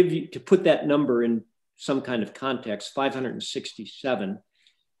 To put that number in some kind of context, 567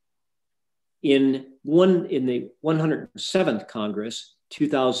 in the 107th Congress,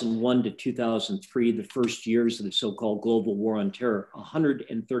 2001 to 2003, the first years of the so-called global war on terror,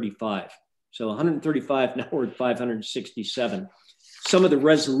 135. So 135, now we're at 567. Some of the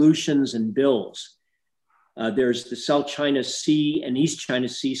resolutions and bills, there's the South China Sea and East China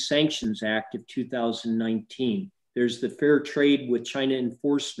Sea Sanctions Act of 2019. There's the Fair Trade with China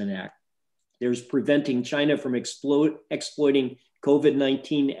Enforcement Act. There's Preventing China from Exploiting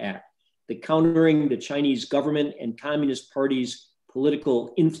COVID-19 Act, the Countering the Chinese Government and Communist Party's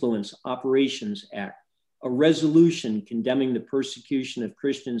Political Influence Operations Act, a resolution condemning the persecution of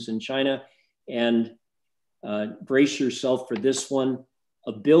Christians in China, and brace yourself for this one,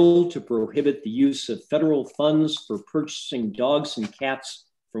 a bill to prohibit the use of federal funds for purchasing dogs and cats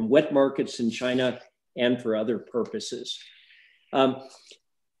from wet markets in China and for other purposes. And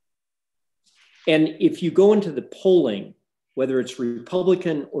if you go into the polling, whether it's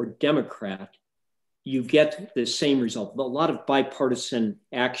Republican or Democrat, you get the same result. A lot of bipartisan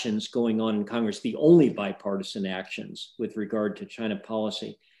actions going on in Congress, the only bipartisan actions with regard to China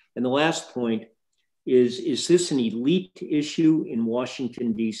policy. And the last point is this an elite issue in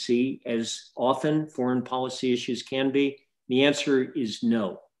Washington, D.C., as often foreign policy issues can be? The answer is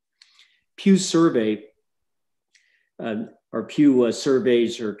no. Pew surveys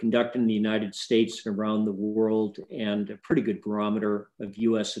are conducted in the United States and around the world, and a pretty good barometer of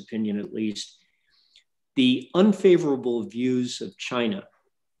US opinion, at least. The unfavorable views of China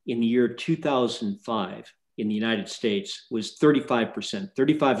in the year 2005 in the United States was 35%.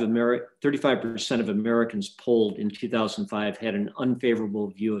 35% of Americans polled in 2005 had an unfavorable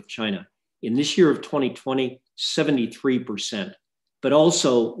view of China. In this year of 2020, 73%. But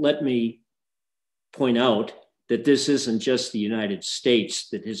also, let me point out that this isn't just the United States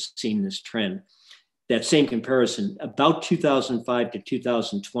that has seen this trend. That same comparison, about 2005 to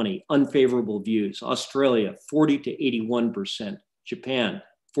 2020, unfavorable views. Australia, 40 to 81%. Japan,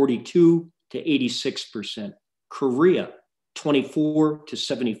 42 to 86%. Korea, 24 to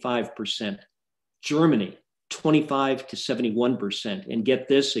 75%. Germany, 25 to 71%. And get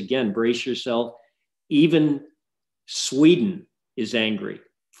this, again, brace yourself, even Sweden is angry,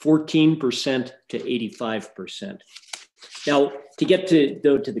 14% to 85%. Now, to get to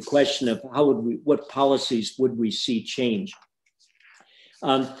the question of what policies would we see change?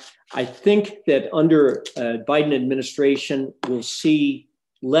 I think that under Biden administration, we'll see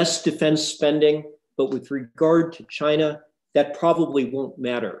less defense spending, but with regard to China, that probably won't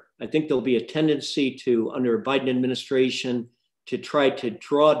matter. I think there'll be a tendency to, under a Biden administration, to try to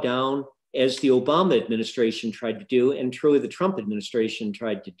draw down, as the Obama administration tried to do, and truly the Trump administration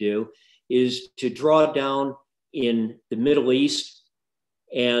tried to do, is to draw down in the Middle East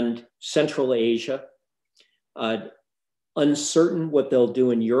and Central Asia. Uncertain what they'll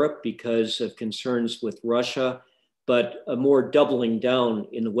do in Europe because of concerns with Russia, but a more doubling down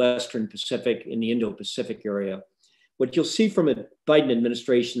in the Western Pacific, in the Indo-Pacific area. What you'll see from a Biden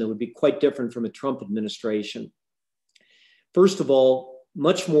administration that would be quite different from a Trump administration. First of all,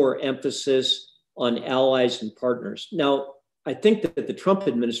 much more emphasis on allies and partners. Now, I think that the Trump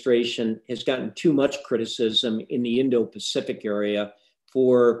administration has gotten too much criticism in the Indo-Pacific area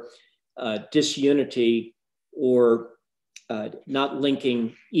for disunity or not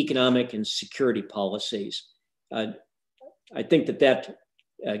linking economic and security policies. I think that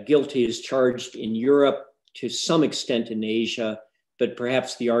guilty is charged in Europe, to some extent in Asia, but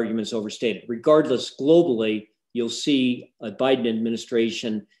perhaps the argument is overstated. Regardless, globally, you'll see a Biden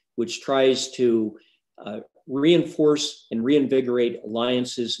administration which tries to reinforce and reinvigorate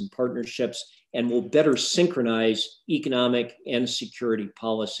alliances and partnerships and will better synchronize economic and security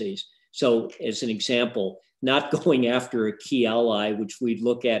policies. So as an example, not going after a key ally, which we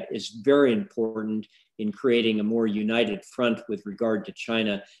look at as very important in creating a more united front with regard to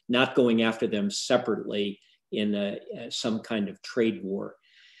China, not going after them separately in some kind of trade war.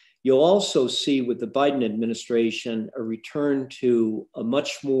 You'll also see with the Biden administration a return to a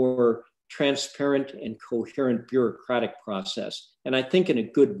much more transparent and coherent bureaucratic process, and I think in a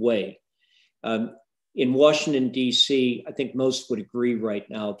good way. In Washington, D.C., I think most would agree right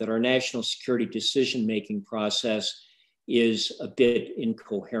now that our national security decision-making process is a bit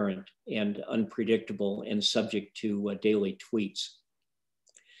incoherent and unpredictable and subject to daily tweets.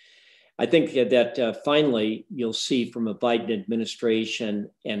 I think that finally, you'll see from a Biden administration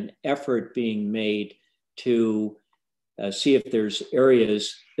an effort being made to see if there's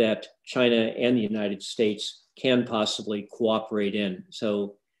areas that China and the United States can possibly cooperate in.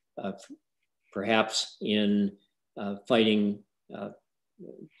 So perhaps in fighting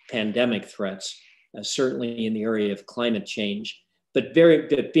pandemic threats, certainly in the area of climate change, but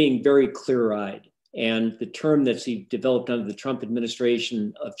being very clear-eyed. And the term that's developed under the Trump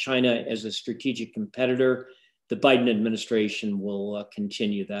administration of China as a strategic competitor, the Biden administration will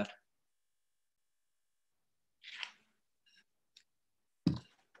continue that.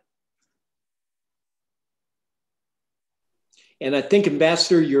 And I think,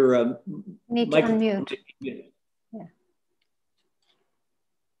 Ambassador, you're need to unmute. Yeah.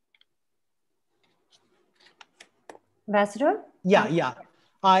 Ambassador? Yeah.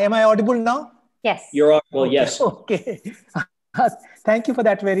 Am I audible now? Yes. You're audible, yes. Okay. Thank you for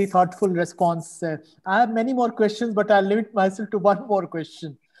that very thoughtful response. I have many more questions, but I'll limit myself to one more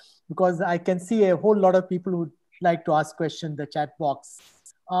question because I can see a whole lot of people who would like to ask questions in the chat box.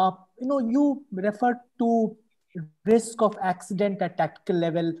 You referred to risk of accident at tactical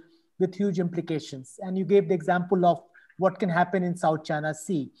level with huge implications. And you gave the example of what can happen in South China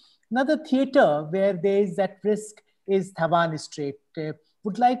Sea. Another theater where there is that risk is Taiwan Strait.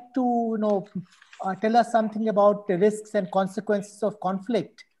 would like to tell us something about the risks and consequences of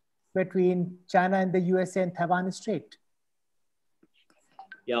conflict between China and the USA and Taiwan Strait.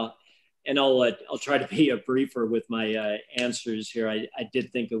 Yeah, and I'll try to be briefer with my answers here. I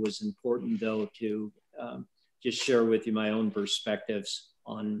did think it was important, though, to just share with you my own perspectives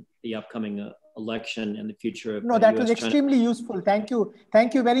on the upcoming election and the future of that was extremely useful. Thank you.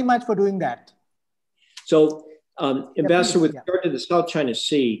 Thank you very much for doing that. So, Ambassador, with regard to the South China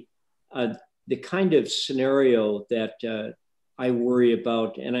Sea, the kind of scenario that I worry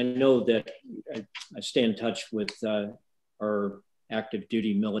about, and I know that I stay in touch with our active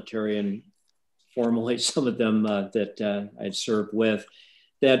duty military and formally some of them that I'd served with,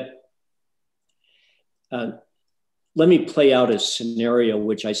 that let me play out a scenario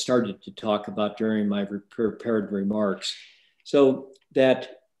which I started to talk about during my prepared remarks. So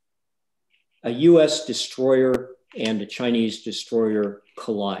that a US destroyer and a Chinese destroyer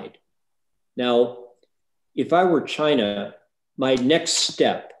collide. Now, if I were China, my next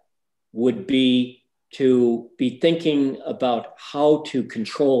step would be to be thinking about how to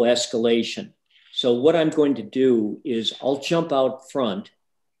control escalation. So what I'm going to do is I'll jump out front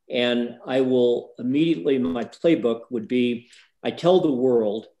and I will immediately, my playbook would be, I tell the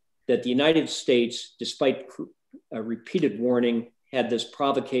world that the United States, despite a repeated warning, had this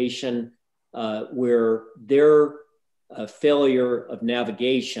provocation where their failure of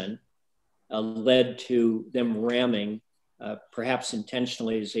navigation led to them ramming, perhaps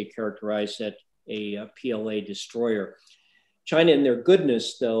intentionally as they characterize it, a PLA destroyer. China, in their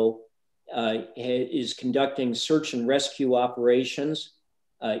goodness, though, is conducting search and rescue operations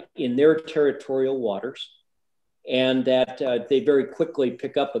in their territorial waters, and that they very quickly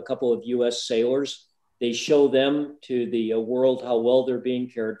pick up a couple of US sailors. They show them to the world how well they're being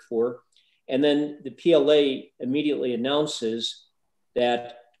cared for. And then the PLA immediately announces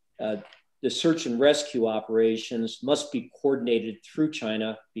that the search and rescue operations must be coordinated through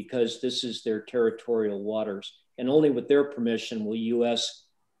China because this is their territorial waters. And only with their permission will US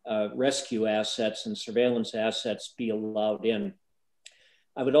rescue assets and surveillance assets be allowed in.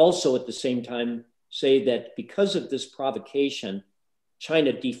 I would also at the same time say that because of this provocation,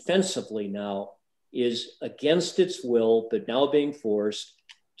 China defensively now is against its will, but now being forced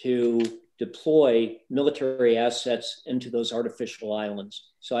to deploy military assets into those artificial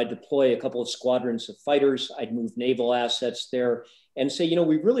islands. So I'd deploy a couple of squadrons of fighters, I'd move naval assets there and say,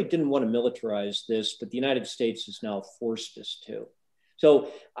 we really didn't want to militarize this, but the United States has now forced us to.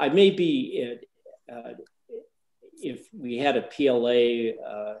 So I may be, if we had a PLA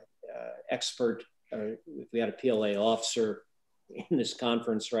expert, or if we had a PLA officer in this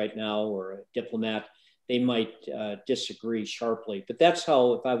conference right now, or a diplomat, they might disagree sharply. But that's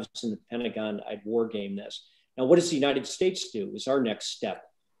how, if I was in the Pentagon, I'd war game this. Now, what does the United States do is our next step.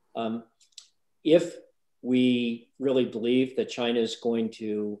 If we really believe that China is going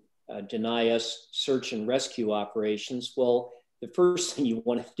to deny us search and rescue operations, well, the first thing you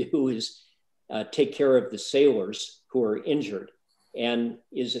want to do is take care of the sailors who are injured. And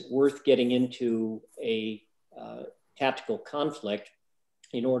is it worth getting into a tactical conflict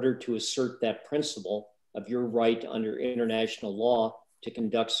in order to assert that principle of your right under international law to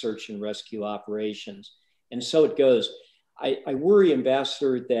conduct search and rescue operations? And so it goes. I worry,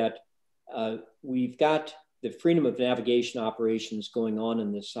 Ambassador, that we've got the freedom of navigation operations going on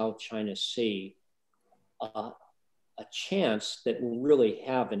in the South China Sea, a chance that we'll really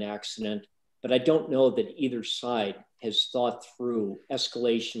have an accident, but I don't know that either side has thought through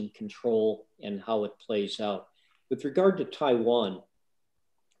escalation control and how it plays out. With regard to Taiwan,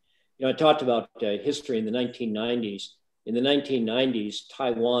 I talked about history in the 1990s. In the 1990s,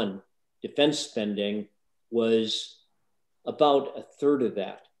 Taiwan defense spending was about a third of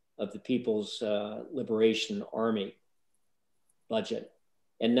that of the People's Liberation Army budget.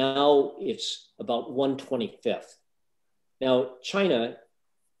 And now it's about 1/25. Now, China,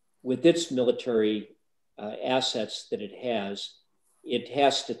 with its military assets that it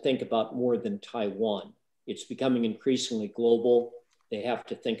has to think about more than Taiwan. It's becoming increasingly global. They have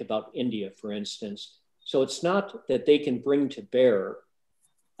to think about India, for instance. So it's not that they can bring to bear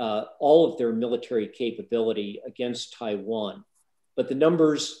all of their military capability against Taiwan, but the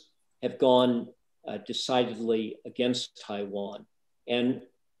numbers have gone decidedly against Taiwan. And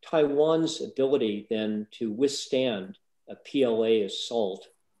Taiwan's ability then to withstand a PLA assault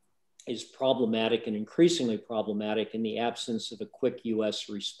is problematic and increasingly problematic in the absence of a quick US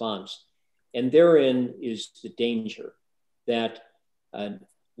response. And therein is the danger that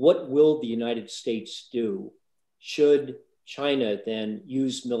what will the United States do should China then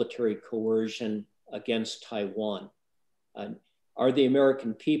use military coercion against Taiwan? are the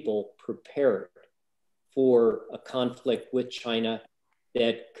American people prepared for a conflict with China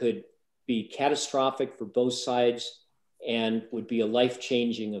that could be catastrophic for both sides and would be a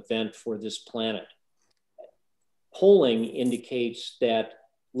life-changing event for this planet? Polling indicates that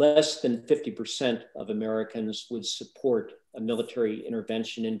less than 50% of Americans would support a military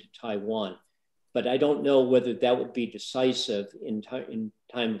intervention into Taiwan. But I don't know whether that would be decisive in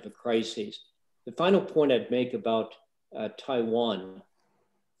time of a crisis. The final point I'd make about Taiwan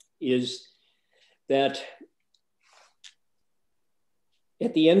is that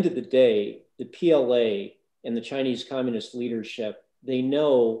at the end of the day, the PLA and the Chinese Communist leadership, they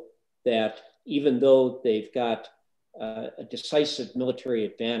know that even though they've got a decisive military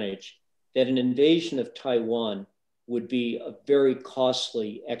advantage, that an invasion of Taiwan would be a very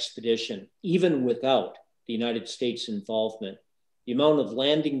costly expedition, even without the United States involvement. The amount of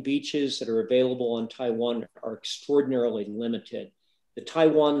landing beaches that are available on Taiwan are extraordinarily limited. The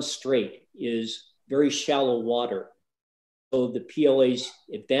Taiwan Strait is very shallow water. So the PLA's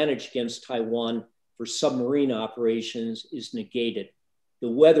advantage against Taiwan for submarine operations is negated. The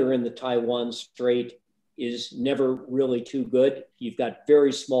weather in the Taiwan Strait is never really too good. You've got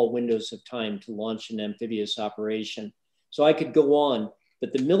very small windows of time to launch an amphibious operation. So I could go on,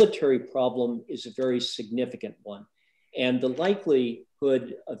 but the military problem is a very significant one. And the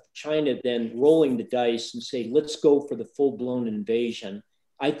likelihood of China then rolling the dice and say, let's go for the full-blown invasion,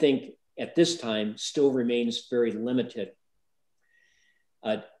 I think at this time still remains very limited.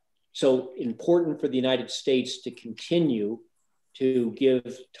 So important for the United States to continue to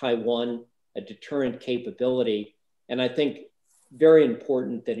give Taiwan a deterrent capability. And I think very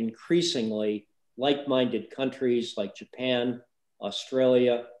important that increasingly like-minded countries like Japan,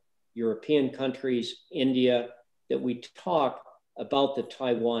 Australia, European countries, India, that we talk about the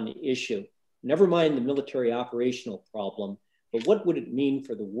Taiwan issue. Never mind the military operational problem, but what would it mean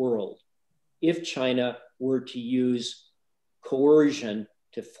for the world if China were to use coercion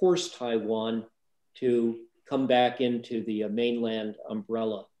to force Taiwan to come back into the mainland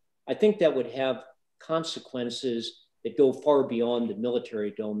umbrella? I think that would have consequences that go far beyond the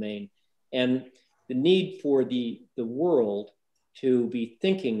military domain. And the need for the world to be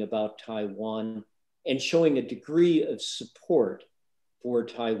thinking about Taiwan and showing a degree of support for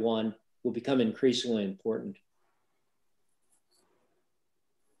Taiwan will become increasingly important.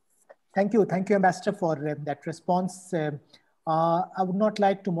 Thank you, Ambassador, for that response. I would not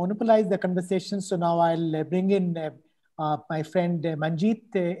like to monopolize the conversation, so now I'll bring in my friend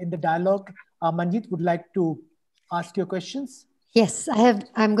Manjeet in the dialogue. Manjeet, would like to ask your questions? Yes,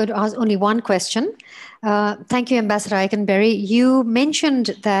 I'm going to ask only one question. Thank you, Ambassador Eikenberry. You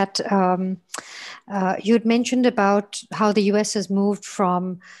mentioned that you'd mentioned about how the US has moved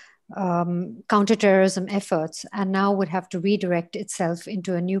from counterterrorism efforts and now would have to redirect itself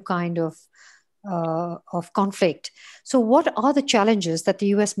into a new kind of conflict. So what are the challenges that the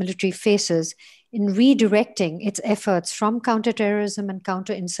US military faces in redirecting its efforts from counterterrorism and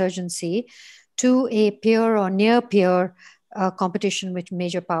counterinsurgency to a peer or near peer competition with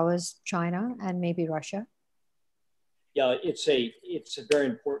major powers, China and maybe Russia? Yeah, it's a very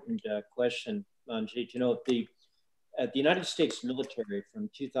important question, Manjeet. You know, the United States military from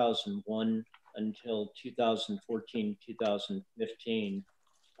 2001 until 2014, 2015,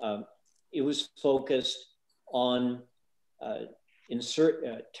 it was focused on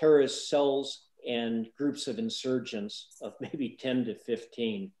terrorist cells and groups of insurgents of maybe 10 to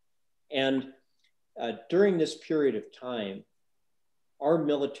 15. And during this period of time, our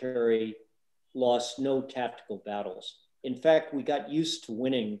military lost no tactical battles. In fact, we got used to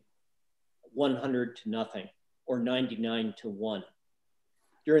winning 100 to nothing or 99 to 1.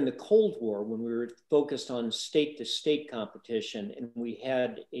 During the Cold War, when we were focused on state-to-state competition and we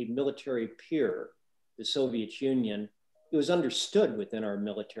had a military peer, the Soviet Union, it was understood within our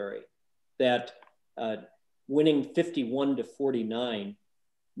military that winning 51 to 49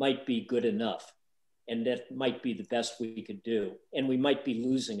 might be good enough. And that might be the best we could do. And we might be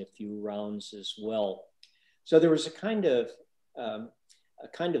losing a few rounds as well. So there was a kind of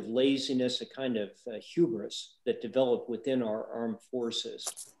laziness, a kind of hubris that developed within our armed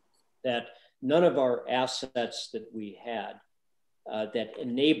forces, that none of our assets that we had that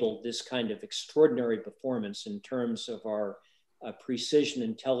enabled this kind of extraordinary performance in terms of our precision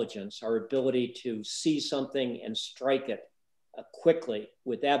intelligence, our ability to see something and strike it quickly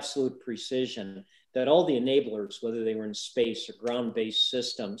with absolute precision, that all the enablers, whether they were in space or ground-based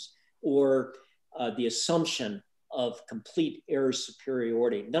systems, or the assumption of complete air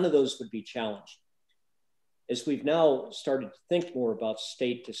superiority, none of those would be challenged. As we've now started to think more about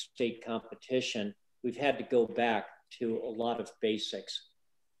state-to-state competition, we've had to go back to a lot of basics.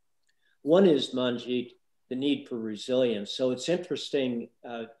 One is, Manjit, the need for resilience. So it's interesting.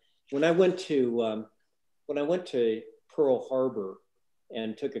 When I went to Pearl Harbor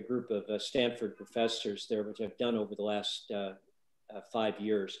and took a group of Stanford professors there, which I've done over the last 5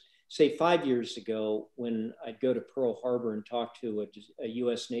 years. Say 5 years ago, when I'd go to Pearl Harbor and talk to a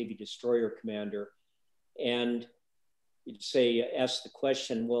US Navy destroyer commander, and you'd say, ask the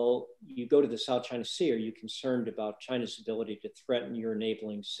question, well, you go to the South China Sea, are you concerned about China's ability to threaten your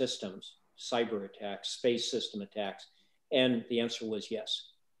enabling systems, cyber attacks, space system attacks? And the answer was yes.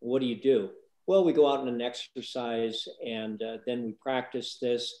 What do you do? Well, we go out in an exercise, and then we practice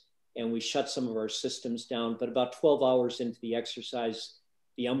this, and we shut some of our systems down. But about 12 hours into the exercise,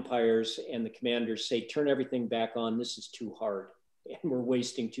 the umpires and the commanders say, turn everything back on. This is too hard, and we're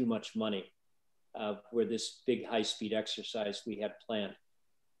wasting too much money for this big high-speed exercise we had planned.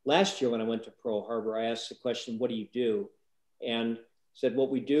 Last year, when I went to Pearl Harbor, I asked the question, what do you do? And said, what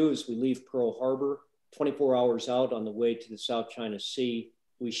we do is we leave Pearl Harbor, 24 hours out on the way to the South China Sea,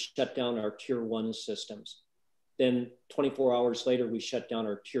 we shut down our tier 1 systems. Then 24 hours later, we shut down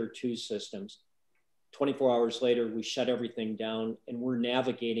our tier 2 systems. 24 hours later, we shut everything down, and we're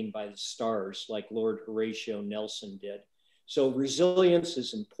navigating by the stars like Lord Horatio Nelson did. So resilience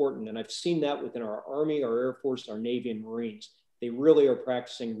is important, and I've seen that within our Army, our Air Force, our Navy, and Marines. They really are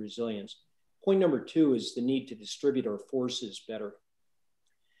practicing resilience. Point number 2 is the need to distribute our forces better.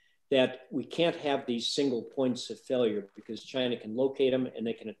 That we can't have these single points of failure because China can locate them and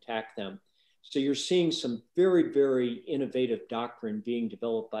they can attack them. So you're seeing some very, very innovative doctrine being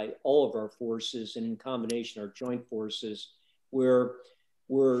developed by all of our forces, and in combination, our joint forces, where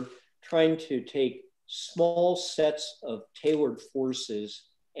we're trying to take small sets of tailored forces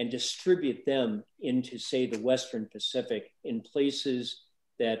and distribute them into, say, the Western Pacific in places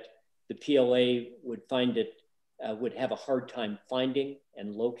that the PLA would find it, would have a hard time finding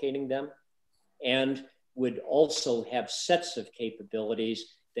and locating them, and would also have sets of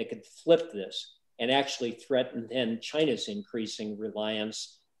capabilities that could flip this and actually threaten then China's increasing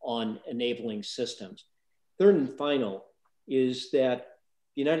reliance on enabling systems. Third and final is that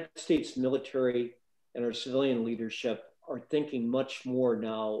the United States military and our civilian leadership are thinking much more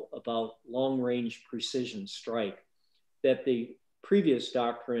now about long-range precision strike, that the previous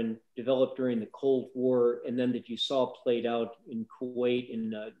doctrine developed during the Cold War, and then that you saw played out in Kuwait in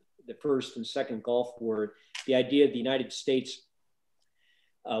the First and Second Gulf War, the idea of the United States,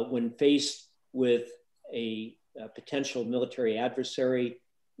 when faced with a potential military adversary,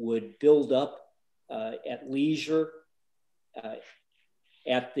 would build up at leisure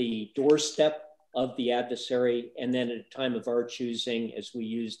at the doorstep of the adversary, and then at a time of our choosing, as we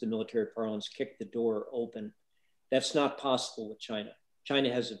use the military parlance, kick the door open. That's not possible with China.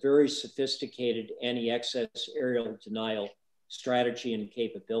 China has a very sophisticated anti-excess aerial denial strategy and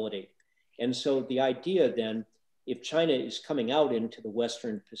capability. And so the idea then, if China is coming out into the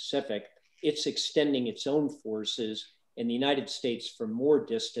Western Pacific, it's extending its own forces, and the United States from more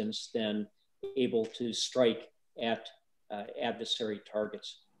distance than able to strike at adversary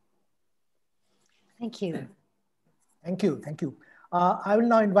targets. Thank you. Thank you. Thank you. I will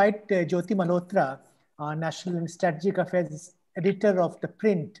now invite Jyoti Malhotra, National and Strategic Affairs Editor of The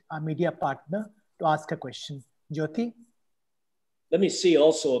Print, our media partner, to ask a question. Jyoti? Let me see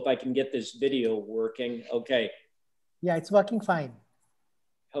also if I can get this video working. Okay. Yeah, it's working fine.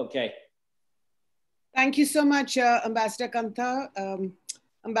 Okay. Thank you so much, Ambassador Kantha.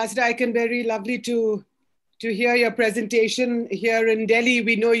 Ambassador Eikenberry, lovely to hear your presentation here in Delhi.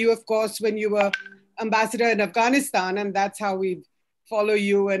 We know you, of course, when you were ambassador in Afghanistan, and that's how we follow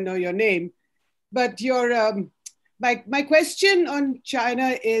you and know your name. But your my question on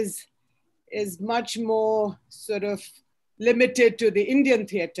China is much more sort of limited to the Indian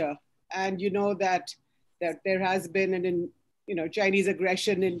theater, and you know that there has been an Chinese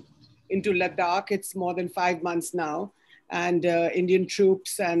aggression into Ladakh. It's more than 5 months now, and Indian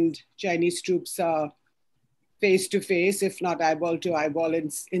troops and Chinese troops are face to face, if not eyeball to eyeball,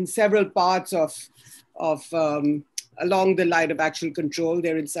 in several parts of along the line of actual control.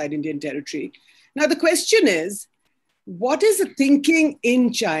 They're inside Indian territory. Now the question is, what is the thinking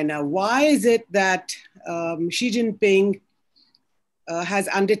in China? Why is it that Xi Jinping has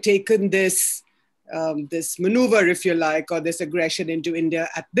undertaken this maneuver, if you like, or this aggression into India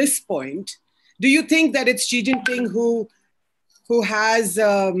at this point? Do you think that it's Xi Jinping who has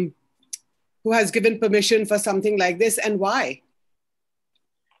given permission for something like this, and why?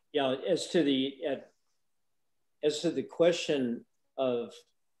 Yeah, as to the question of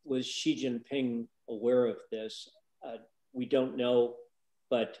was Xi Jinping aware of this, we don't know,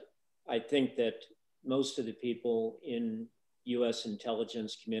 but I think that most of the people in U.S.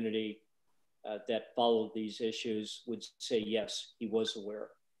 intelligence community that followed these issues would say, yes, he was aware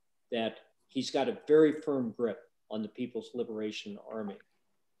that he's got a very firm grip on the People's Liberation Army,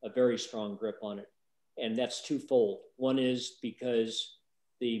 a very strong grip on it. And that's twofold. One is because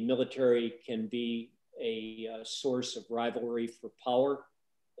the military can be a source of rivalry for power,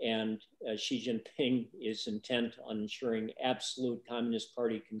 and Xi Jinping is intent on ensuring absolute Communist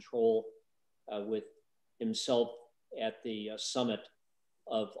Party control with himself at the summit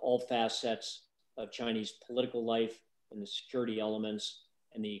of all facets of Chinese political life and the security elements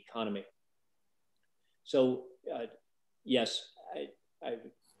and the economy. So yes, I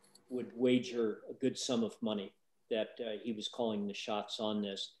would wager a good sum of money that he was calling the shots on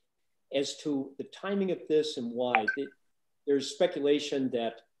this. As to the timing of this and why, there's speculation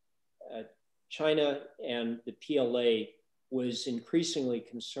that China and the PLA was increasingly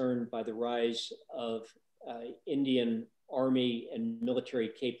concerned by the rise of Indian army and military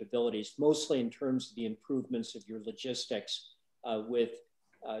capabilities, mostly in terms of the improvements of your logistics with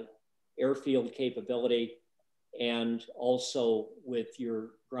airfield capability and also with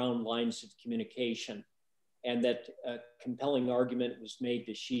your ground lines of communication. And that a compelling argument was made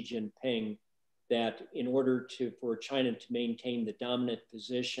to Xi Jinping that in order for China to maintain the dominant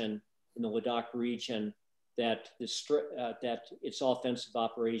position in the Ladakh region, that its offensive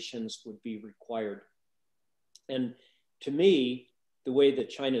operations would be required. And to me, the way that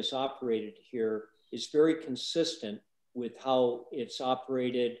China's operated here is very consistent with how it's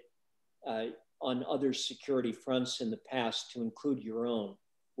operated on other security fronts in the past, to include your own,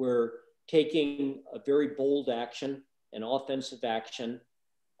 where taking a very bold action, an offensive action,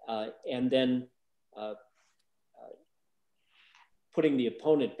 and then putting the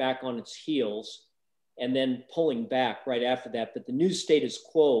opponent back on its heels, and then pulling back right after that. But the new status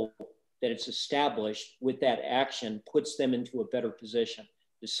quo that it's established with that action puts them into a better position.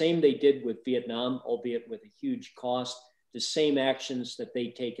 The same they did with Vietnam, albeit with a huge cost, the same actions that they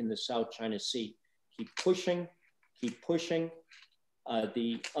take in the South China Sea. Keep pushing, keep pushing.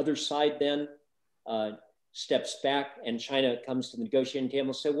 The other side then steps back, and China comes to the negotiating table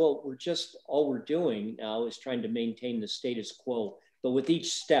and say, well, all we're doing now is trying to maintain the status quo. But with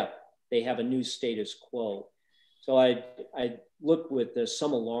each step, they have a new status quo. So I look with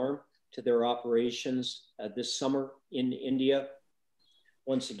some alarm to their operations this summer in India.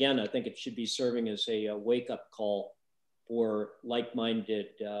 Once again, I think it should be serving as a wake-up call for like-minded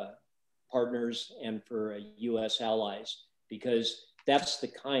partners and for US allies, because that's the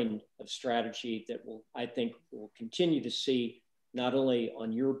kind of strategy that I think we'll continue to see not only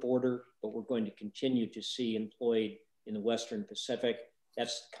on your border, but we're going to continue to see employed in the Western Pacific.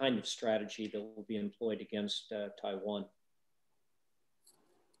 That's the kind of strategy that will be employed against Taiwan.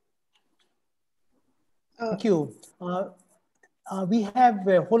 Thank you. We have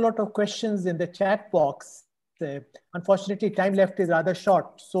a whole lot of questions in the chat box. Unfortunately, time left is rather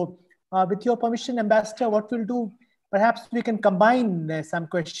short. So with your permission, Ambassador, what we'll do, perhaps we can combine some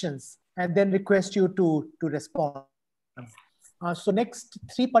questions and then request you to respond. So next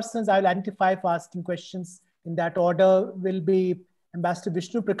 3 persons I'll identify for asking questions in that order will be Ambassador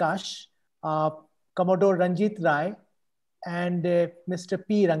Vishnu Prakash, Commodore Ranjit Rai, and Mr.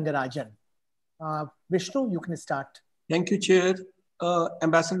 P. Rangarajan. Vishnu, you can start. Thank you, Chair.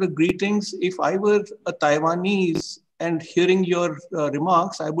 Ambassador, greetings. If I were a Taiwanese and hearing your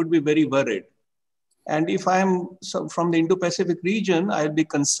remarks, I would be very worried. And if I'm from the Indo-Pacific region, I'll be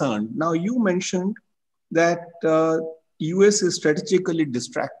concerned. Now, you mentioned that US is strategically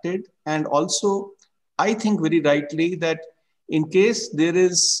distracted, and also, I think very rightly that in case there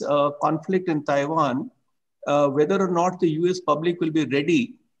is conflict in Taiwan, whether or not the US public will be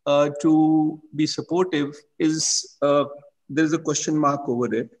ready to be supportive there's a question mark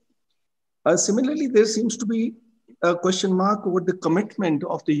over it. Similarly, there seems to be a question mark over the commitment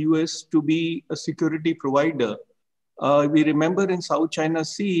of the US to be a security provider. We remember in South China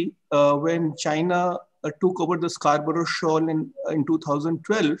Sea, when China took over the Scarborough Shoal in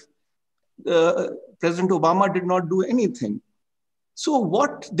 2012, President Obama did not do anything. So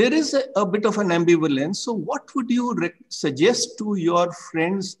there is a bit of an ambivalence. So what would you suggest to your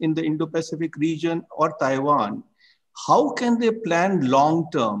friends in the Indo-Pacific region or Taiwan? How can they plan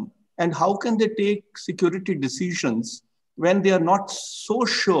long-term, and how can they take security decisions when they are not so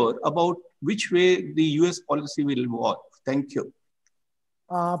sure about which way the US policy will evolve? Thank you.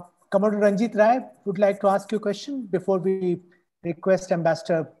 Commodore Ranjit Rai would like to ask you a question before we request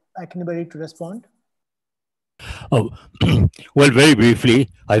Ambassador Eikenberry to respond. Oh, well, very briefly,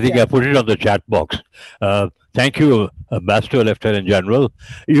 I think I put it on the chat box. Thank you, Ambassador Lieutenant General.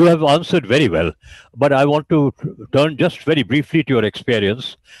 You have answered very well, but I want to turn just very briefly to your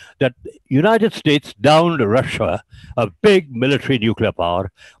experience that United States downed Russia, a big military nuclear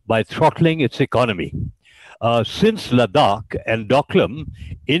power, by throttling its economy. Since Ladakh and Doklam,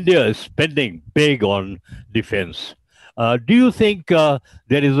 India is spending big on defense. Do you think there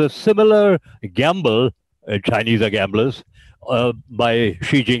is a similar gamble, Chinese are gamblers, by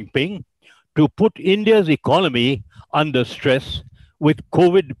Xi Jinping to put India's economy under stress with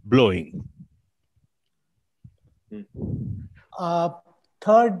COVID blowing?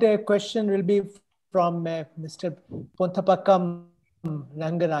 Third question will be from Mr. Ponthapakam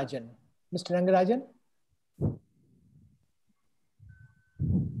Rangarajan. Mr. Rangarajan?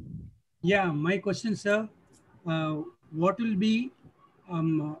 Yeah, my question, sir, what will be,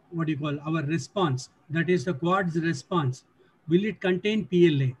 what do you call, our response? That is the Quad's response. Will it contain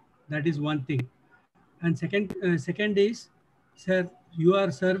PLA? That is one thing. And second is, sir, you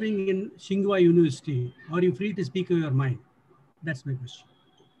are serving in Tsinghua University. Are you free to speak of your mind? That's my question.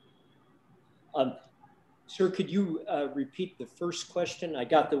 Sir, could you repeat the first question? I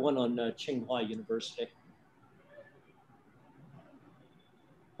got the one on Tsinghua University.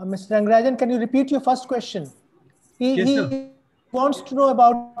 Mr. Rangarajan, can you repeat your first question? He wants to know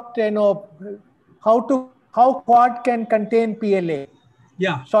about how Quad can contain PLA.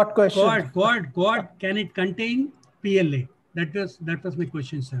 Yeah. Short question. Quad, can it contain PLA? That was my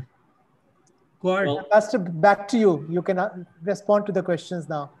question, sir. Quad. Well, Ambassador, back to you. You can respond to the questions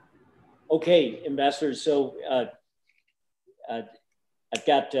now. Okay, Ambassador. So I've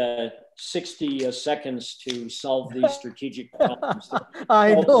got 60 seconds to solve these strategic problems.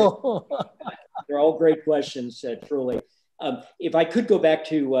 I know. They're all great questions, truly. If I could go back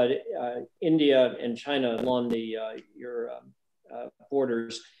to India and China along your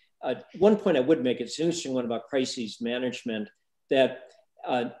borders, one point I would make, it's an interesting one about crises management, that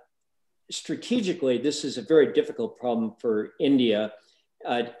strategically, this is a very difficult problem for India.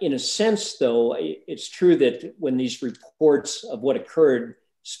 In a sense, though, it's true that when these reports of what occurred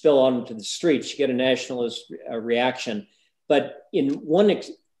spill out into the streets, you get a nationalist reaction. But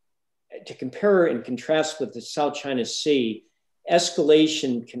to compare and contrast with the South China Sea,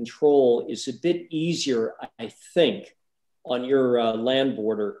 escalation control is a bit easier, I think, on your land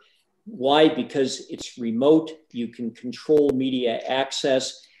border. Why? Because it's remote, you can control media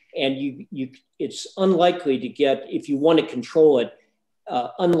access, and it's unlikely to get, if you want to control it,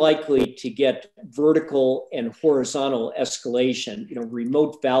 unlikely to get vertical and horizontal escalation,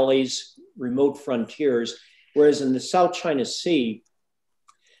 remote valleys, remote frontiers. Whereas in the South China Sea,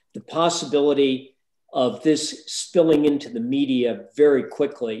 the possibility of this spilling into the media very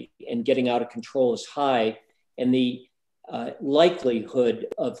quickly and getting out of control is high. And the likelihood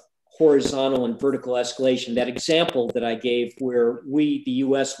of horizontal and vertical escalation, that example that I gave where the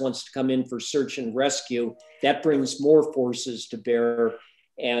US wants to come in for search and rescue, that brings more forces to bear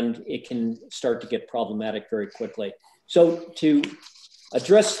and it can start to get problematic very quickly. So to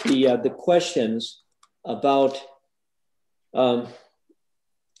address the questions about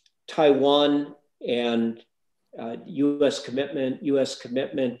Taiwan and US commitment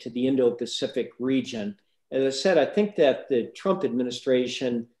to the Indo-Pacific region, as I said, I think that the Trump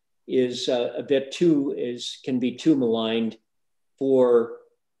administration is can be too maligned for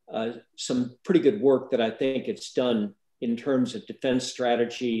some pretty good work that I think it's done in terms of defense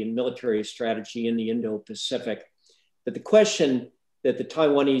strategy and military strategy in the Indo-Pacific. But the question that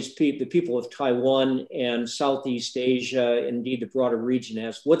the people of Taiwan and Southeast Asia, indeed the broader region,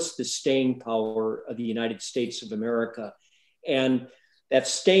 has, what's the staying power of the United States of America? And that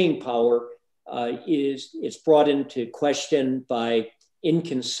staying power is brought into question by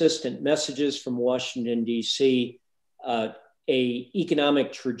inconsistent messages from Washington, D.C., a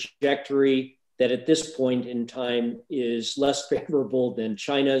economic trajectory that at this point in time is less favorable than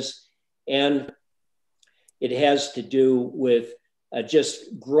China's. And it has to do with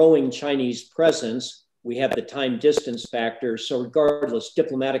just growing Chinese presence. We have the time distance factor. So regardless,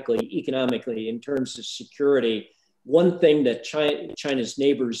 diplomatically, economically, in terms of security, one thing that China's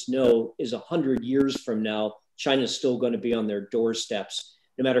neighbors know is 100 years from now, China's still going to be on their doorsteps.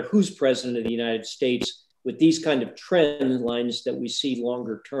 No matter who's president of the United States, with these kind of trend lines that we see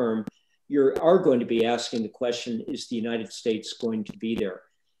longer term, you are going to be asking the question, is the United States going to be there?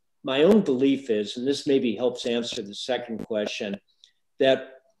 My own belief is, and this maybe helps answer the second question,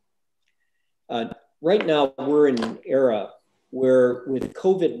 that right now we're in an era where with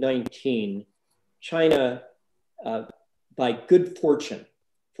COVID-19, China, by good fortune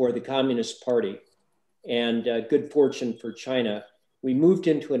for the Communist Party and good fortune for China, we moved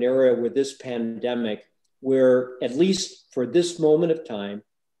into an era where this pandemic where, at least for this moment of time,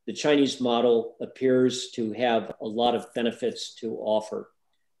 the Chinese model appears to have a lot of benefits to offer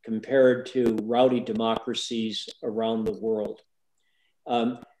compared to rowdy democracies around the world.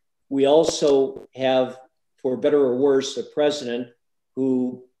 We also have, for better or worse, a president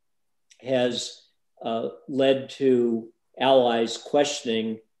who has led to allies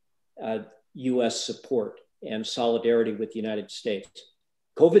questioning US support and solidarity with the United States.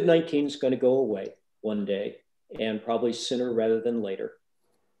 COVID-19 is going to go away one day, and probably sooner rather than later.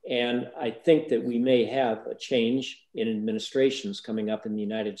 And I think that we may have a change in administrations coming up in the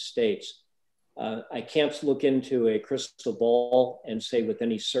United States. I can't look into a crystal ball and say with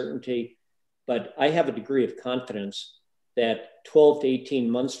any certainty, but I have a degree of confidence that 12 to 18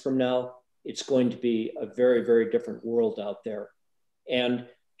 months from now, it's going to be a very, very different world out there. And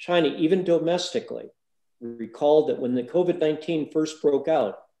China, even domestically, recall that when the COVID-19 first broke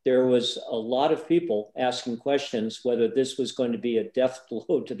out, there was a lot of people asking questions whether this was going to be a death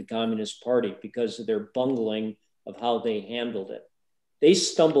blow to the Communist Party because of their bungling of how they handled it. They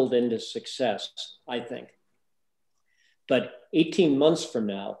stumbled into success, I think. But 18 months from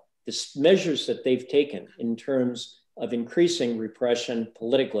now, the measures that they've taken in terms of increasing repression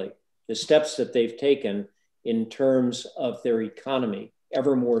politically, the steps that they've taken in terms of their economy,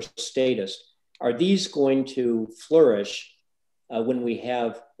 ever more statist, are these going to flourish when we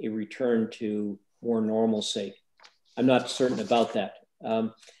have a return to more normalcy? I'm not certain about that.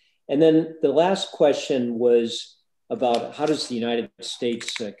 And then the last question was about how does the United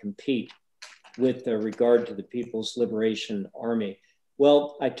States compete with regard to the People's Liberation Army?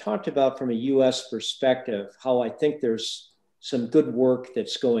 Well, I talked about from a US perspective how I think there's some good work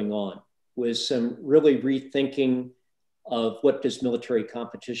that's going on with some really rethinking of what does military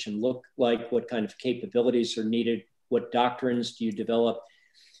competition look like, what kind of capabilities are needed, what doctrines do you develop?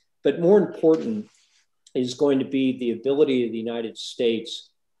 But more important is going to be the ability of the United States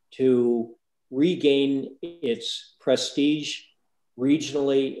to regain its prestige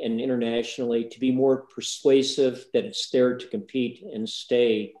regionally and internationally, to be more persuasive that it's there to compete and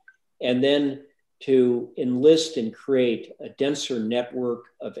stay, and then to enlist and create a denser network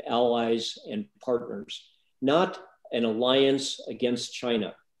of allies and partners, not an alliance against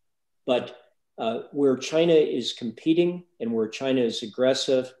China, but where China is competing and where China is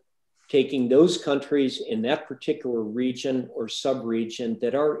aggressive, taking those countries in that particular region or sub-region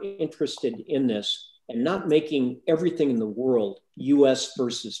that are interested in this and not making everything in the world US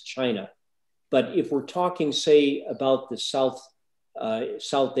versus China. But if we're talking, say, about the South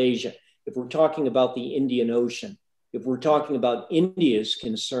Asia, if we're talking about the Indian Ocean, if we're talking about India's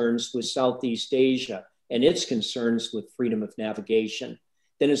concerns with Southeast Asia and its concerns with freedom of navigation,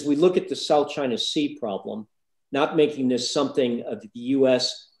 then as we look at the South China Sea problem, not making this something of the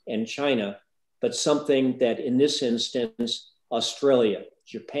US and China, but something that in this instance, Australia,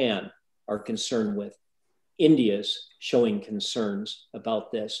 Japan are concerned with. India's showing concerns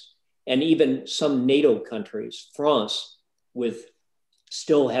about this. And even some NATO countries, France, with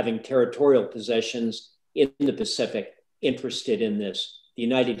still having territorial possessions in the Pacific, interested in this. The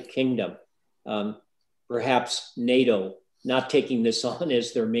United Kingdom, perhaps NATO, not taking this on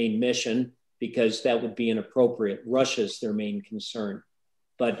as their main mission because that would be inappropriate. Russia's their main concern.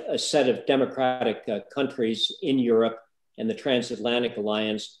 But a set of democratic countries in Europe and the Transatlantic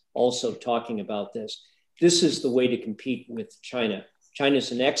Alliance also talking about this. This is the way to compete with China.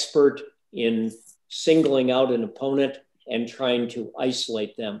 China's an expert in singling out an opponent and trying to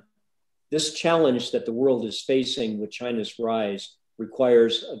isolate them. This challenge that the world is facing with China's rise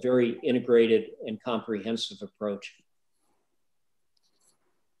requires a very integrated and comprehensive approach.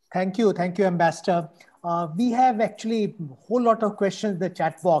 Thank you, Ambassador. We have actually a whole lot of questions in the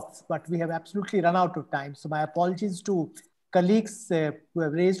chat box, but we have absolutely run out of time. So my apologies to colleagues who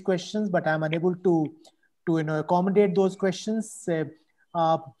have raised questions, but I'm unable to accommodate those questions.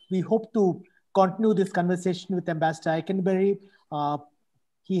 We hope to continue this conversation with Ambassador Eikenberry.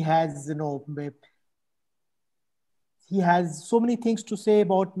 He has so many things to say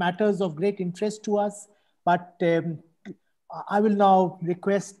about matters of great interest to us, but I will now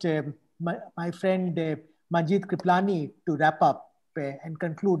request my friend Manjeet Kriplani to wrap up and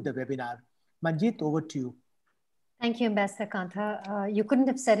conclude the webinar. Manjeet, over to you. Thank you, Ambassador Kantha. You couldn't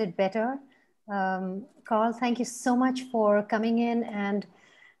have said it better. Karl, thank you so much for coming in and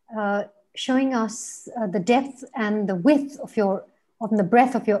showing us the depth and the width of the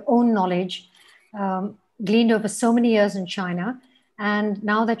breadth of your own knowledge, gleaned over so many years in China. And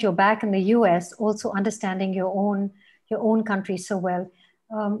now that you're back in the US, also understanding your own country so well.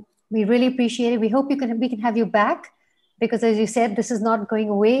 We really appreciate it. We hope we can have you back because, as you said, this is not going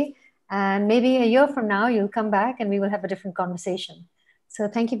away. And maybe a year from now, you'll come back and we will have a different conversation. So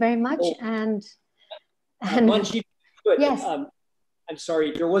thank you very much. Oh, and Manjeet, yes. I'm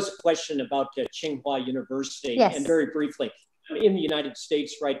sorry, there was a question about Tsinghua University. Yes. And very briefly, I'm in the United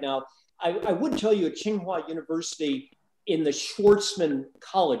States right now. I would tell you at Tsinghua University, in the Schwartzman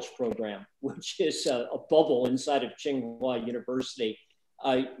College program, which is a bubble inside of Tsinghua University,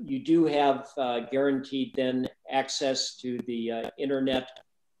 you do have guaranteed then access to the internet.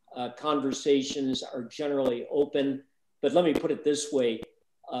 Conversations are generally open, but let me put it this way.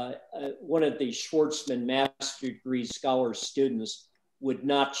 One of the Schwartzman master degree scholar students would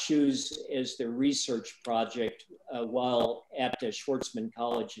not choose as their research project while at Schwartzman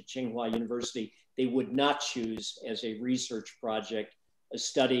College at Tsinghua University. They would not choose as a research project a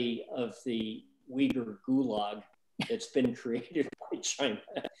study of the Uyghur Gulag that's been created by China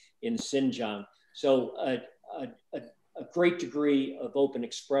in Xinjiang. So a great degree of open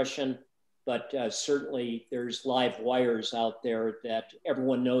expression, but certainly there's live wires out there that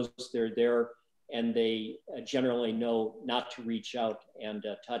everyone knows they're there, and they generally know not to reach out and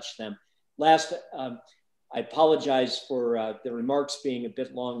touch them. Last, I apologize for the remarks being a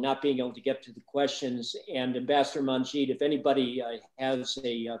bit long, not being able to get to the questions. And Ambassador Manjeet, if anybody has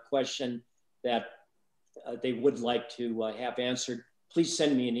a question that they would like to have answered, please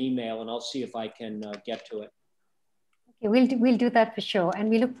send me an email and I'll see if I can get to it. Okay, we'll do that for sure. And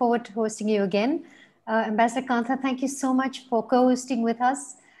we look forward to hosting you again. Ambassador Kantha, thank you so much for co-hosting with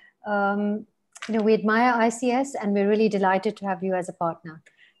us. We admire ICS and we're really delighted to have you as a partner.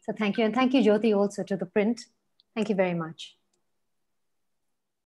 So thank you. And thank you, Jyoti, also to the print. Thank you very much.